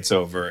you say it's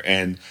over.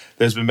 And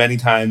there's been many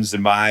times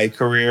in my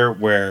career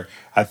where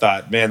I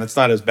thought, man, that's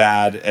not as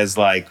bad as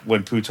like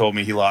when Pooh told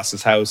me he lost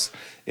his house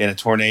in a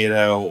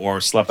tornado or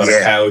slept on a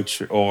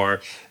couch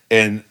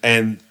and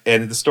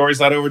the story's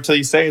not over till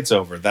you say it's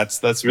over.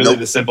 That's really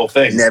the simple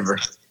thing. Never.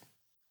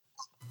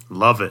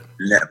 Love it.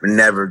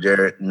 Never,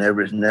 Jared.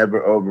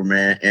 Never over,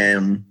 man.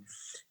 And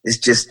it's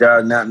just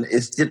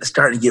it's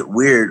starting to get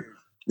weird.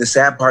 The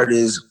sad part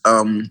is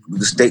the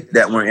state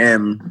that we're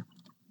in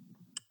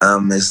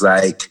is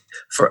like,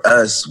 for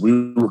us,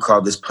 we would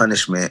call this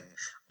punishment,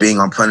 being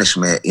on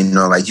punishment.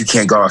 Like you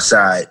can't go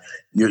outside,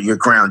 you're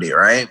grounded,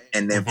 right?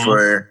 And then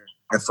for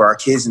our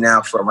kids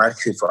now, for our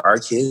kids,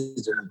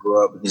 they're gonna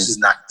grow up. This is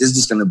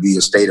just gonna be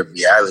a state of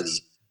reality.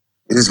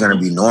 It is gonna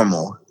be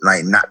normal,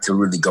 like not to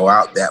really go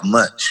out that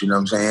much. You know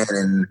what I'm saying?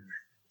 And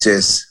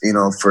just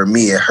for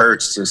me, it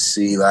hurts to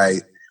see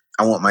like.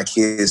 I want my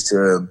kids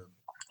to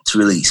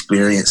really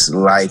experience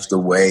life the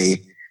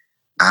way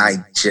I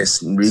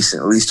just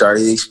recently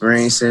started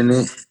experiencing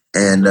it.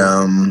 And,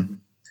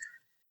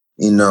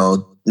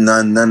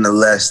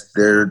 nonetheless,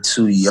 they're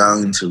too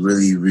young to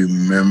really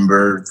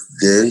remember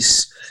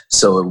this.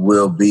 So it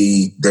will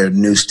be their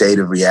new state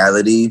of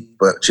reality.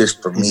 But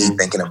just for me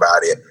thinking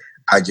about it,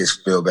 I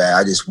just feel bad.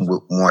 I just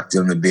want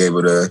them to be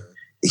able to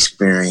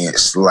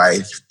experience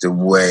life the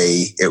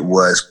way it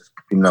was,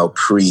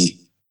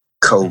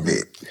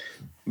 pre-COVID.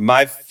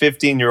 My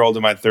 15-year-old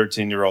and my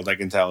 13-year-old, I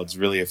can tell it's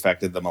really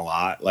affected them a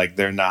lot. Like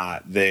they're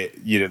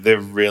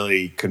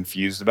really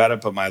confused about it.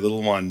 But my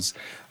little ones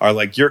are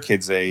like your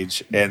kids'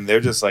 age, and they're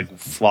just like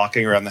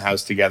flocking around the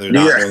house together,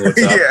 not knowing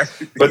what's up.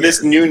 But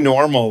this new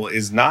normal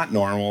is not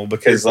normal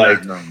because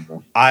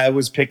I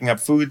was picking up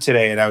food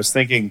today, and I was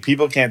thinking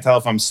people can't tell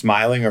if I'm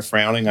smiling or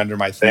frowning under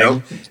my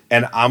thing,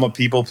 and I'm a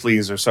people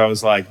pleaser. So I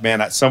was like,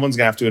 man, someone's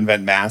gonna have to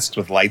invent masks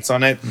with lights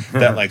on it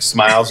that like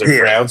smiles or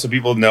frowns, so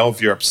people know if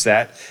you're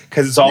upset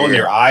because it's all in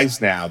your eyes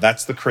now.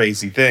 That's the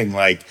crazy thing.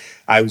 Like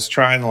I was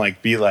trying to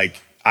like be like.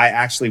 I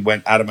actually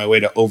went out of my way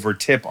to over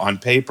tip on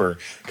paper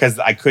because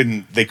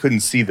they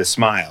couldn't see the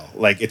smile.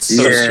 Like it's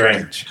so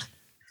strange.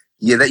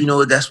 Yeah,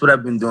 that's what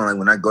I've been doing. Like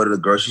when I go to the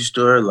grocery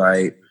store,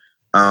 like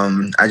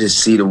I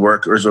just see the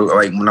workers, or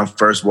like when I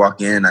first walk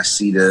in, I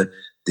see the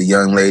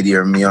young lady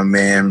or young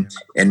man,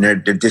 and they're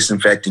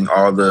disinfecting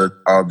all the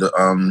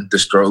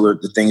stroller,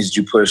 the things that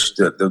you push,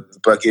 the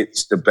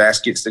buckets, the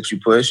baskets that you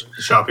push,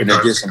 the shopping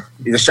carts.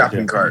 The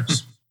shopping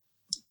carts.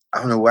 I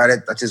don't know why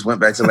I just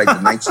went back to like the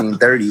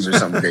 1930s or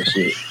something. That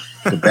shit.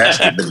 The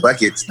basket, the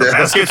buckets, the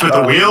baskets with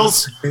the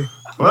wheels.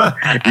 What?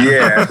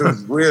 Yeah,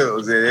 those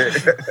wheels. Yeah.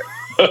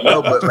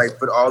 No, but like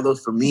for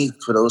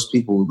those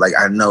people, like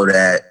I know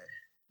that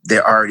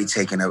they're already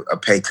taking a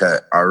pay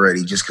cut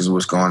already just because of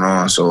what's going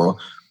on. So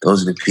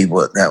those are the people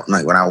that,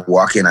 like, when I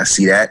walk in, I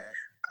see that,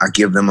 I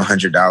give them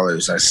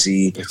 $100. I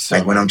see, so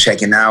like, when I'm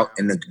checking out,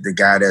 and the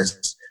guy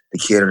that's the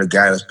kid or the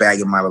guy that's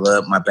bagging my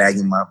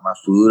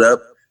food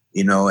up,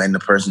 you know, and the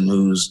person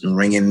who's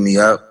ringing me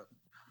up,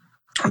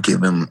 I'll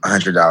give them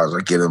 $100.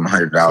 I give them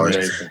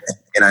 $100.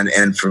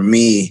 And for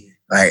me,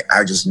 like,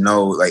 I just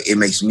know, like, it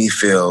makes me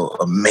feel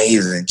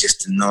amazing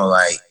just to know,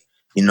 like,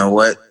 you know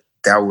what?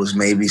 That was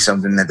maybe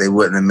something that they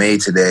wouldn't have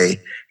made today,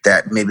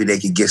 that maybe they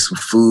could get some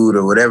food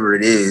or whatever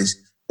it is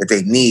that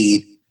they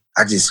need.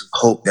 I just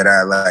hope that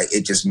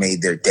it just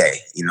made their day,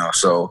 you know?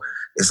 So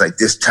it's like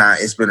this time,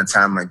 it's been a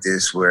time like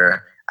this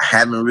where I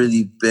haven't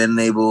really been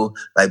able,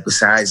 like,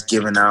 besides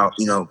giving out,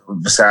 you know,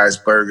 besides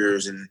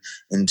burgers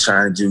and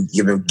trying to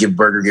give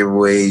burger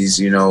giveaways,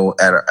 you know,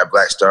 at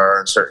Black Star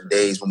on certain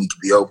days when we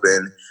could be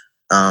open.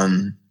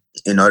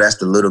 You know,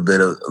 that's a little bit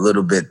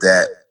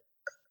that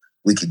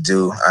we could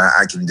do,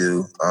 I can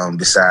do.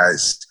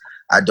 Besides,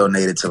 I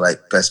donated to, like,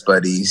 Best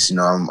Buddies. You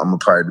know, I'm a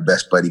part of the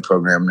Best Buddy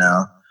program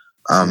now.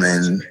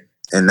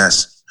 And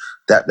that's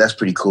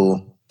pretty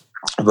cool.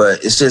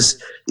 But it's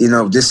just, you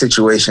know, this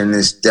situation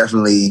is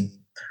definitely,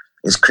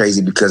 it's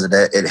crazy because of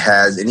that. It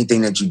has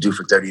anything that you do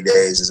for 30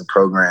 days is a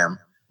program.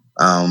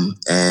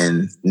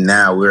 And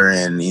now we're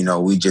in, you know,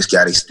 we just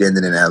got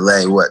extended in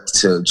LA,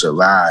 till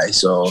July.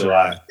 So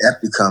that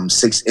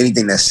becomes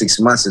anything that's 6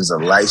 months is a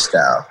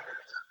lifestyle.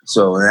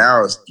 So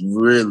now it's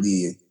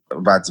really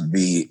about to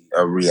be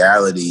a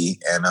reality.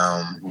 And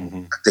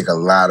I think a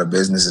lot of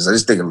businesses, I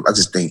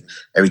just think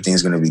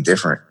everything's going to be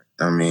different.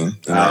 I mean,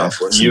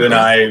 you and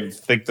I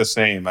think the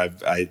same.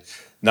 I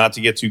not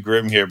to get too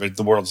grim here, but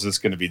the world's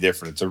just going to be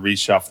different. It's a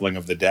reshuffling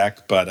of the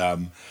deck. But,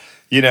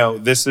 you know,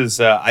 this is,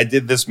 I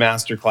did this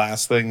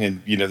masterclass thing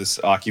and, you know,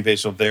 this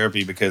occupational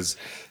therapy because,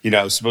 you know,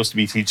 I was supposed to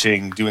be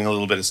doing a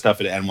little bit of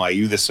stuff at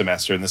NYU this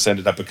semester, and this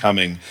ended up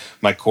becoming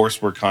my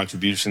coursework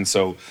contribution.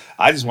 So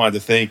I just wanted to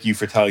thank you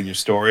for telling your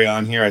story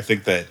on here. I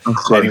think that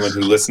anyone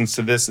who listens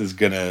to this is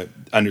going to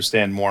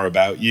understand more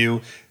about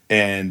you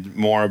and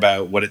more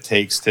about what it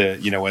takes to,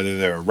 you know, whether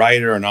they're a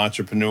writer, an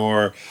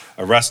entrepreneur,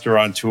 a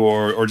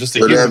restaurateur, or just a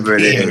human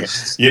being,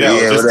 you know,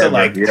 just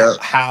to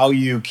how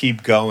you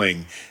keep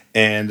going.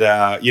 And,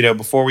 you know,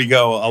 before we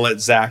go, I'll let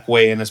Zach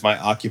weigh in as my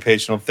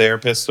occupational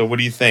therapist. So what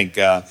do you think?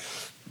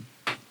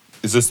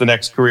 Is this the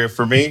next career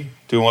for me,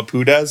 doing what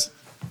Pooh does?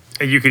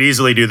 You could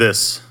easily do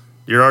this.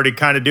 You're already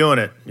kind of doing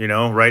it, you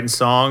know, writing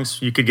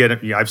songs. You could get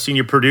it. I've seen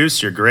you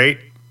produce. You're great.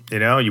 You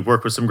know, you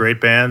work with some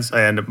great bands.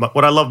 And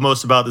what I love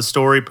most about the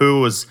story,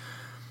 Pooh, was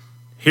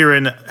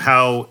hearing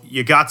how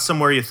you got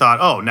somewhere you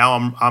thought, oh,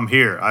 now I'm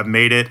here. I've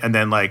made it. And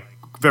then, like,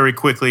 very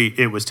quickly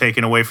it was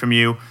taken away from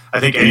you. I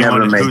think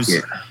anyone who's...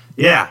 you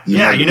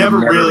never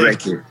really...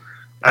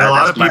 A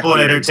lot of people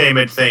in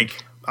entertainment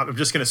think, I'm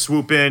just going to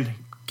swoop in,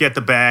 get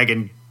the bag,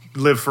 and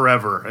live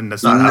forever. And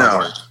that's not how it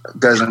works. It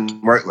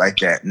doesn't work like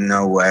that.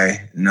 No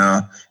way.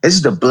 No.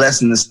 It's just a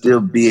blessing to still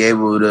be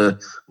able to...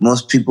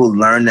 Most people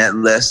learn that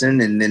lesson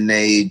and then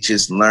they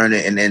just learn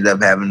it and end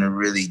up having to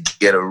really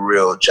get a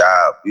real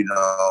job, you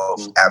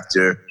know,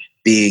 after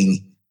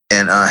being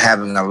and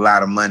having a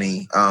lot of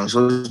money.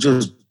 So it's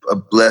just a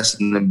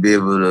blessing to be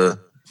able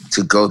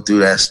to go through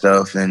that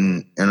stuff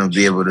and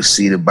be able to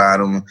see the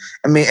bottom.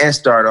 I mean, and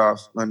start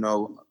off, you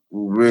know,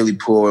 really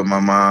poor with my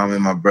mom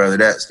and my brother.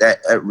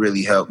 That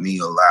really helped me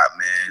a lot,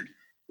 man.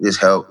 This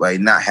helped,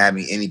 like, not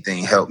having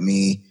anything helped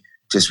me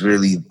just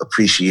really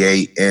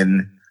appreciate.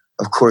 And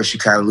of course, you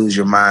kind of lose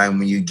your mind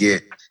when you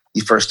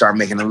first start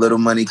making a little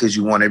money because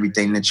you want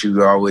everything that you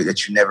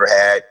never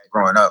had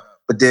growing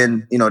up. But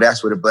then, you know,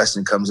 that's where the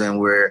blessing comes in,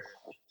 where,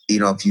 you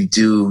know, if you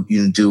do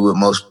what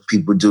most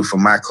people do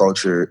from my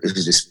culture, is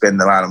to just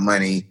spend a lot of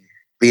money,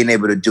 being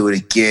able to do it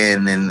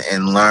again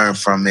and learn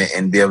from it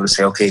and be able to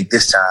say, okay,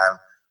 this time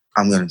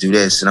I'm going to do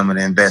this and I'm going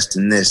to invest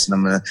in this. And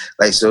I'm going to,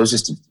 like, so it's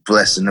just a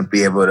blessing to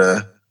be able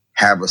to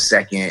have a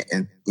second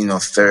and, you know,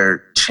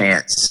 third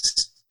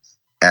chance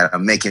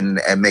at making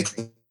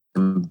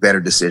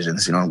better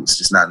decisions. You know, it's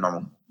just not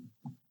normal.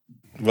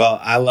 Well,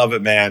 I love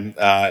it, man.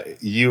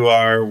 You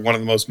are one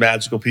of the most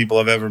magical people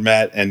I've ever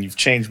met, and you've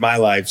changed my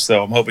life.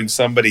 So I'm hoping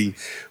somebody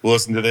will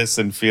listen to this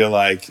and feel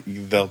like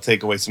they'll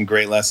take away some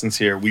great lessons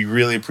here. We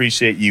really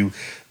appreciate you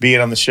being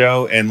on the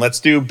show, and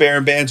let's do Bear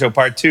and Banjo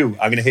Part 2.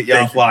 I'm going to hit you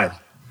offline.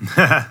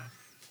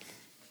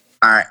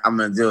 All right, I'm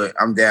going to do it.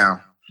 I'm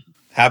down.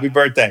 Happy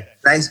birthday.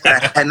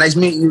 Nice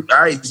meeting you.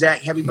 All right,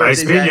 Zach, happy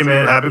birthday. Nice meeting you,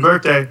 man. Happy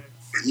birthday.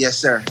 Yes,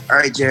 sir. All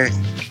right, Jared.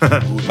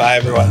 Bye,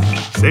 everyone.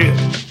 See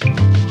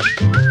you.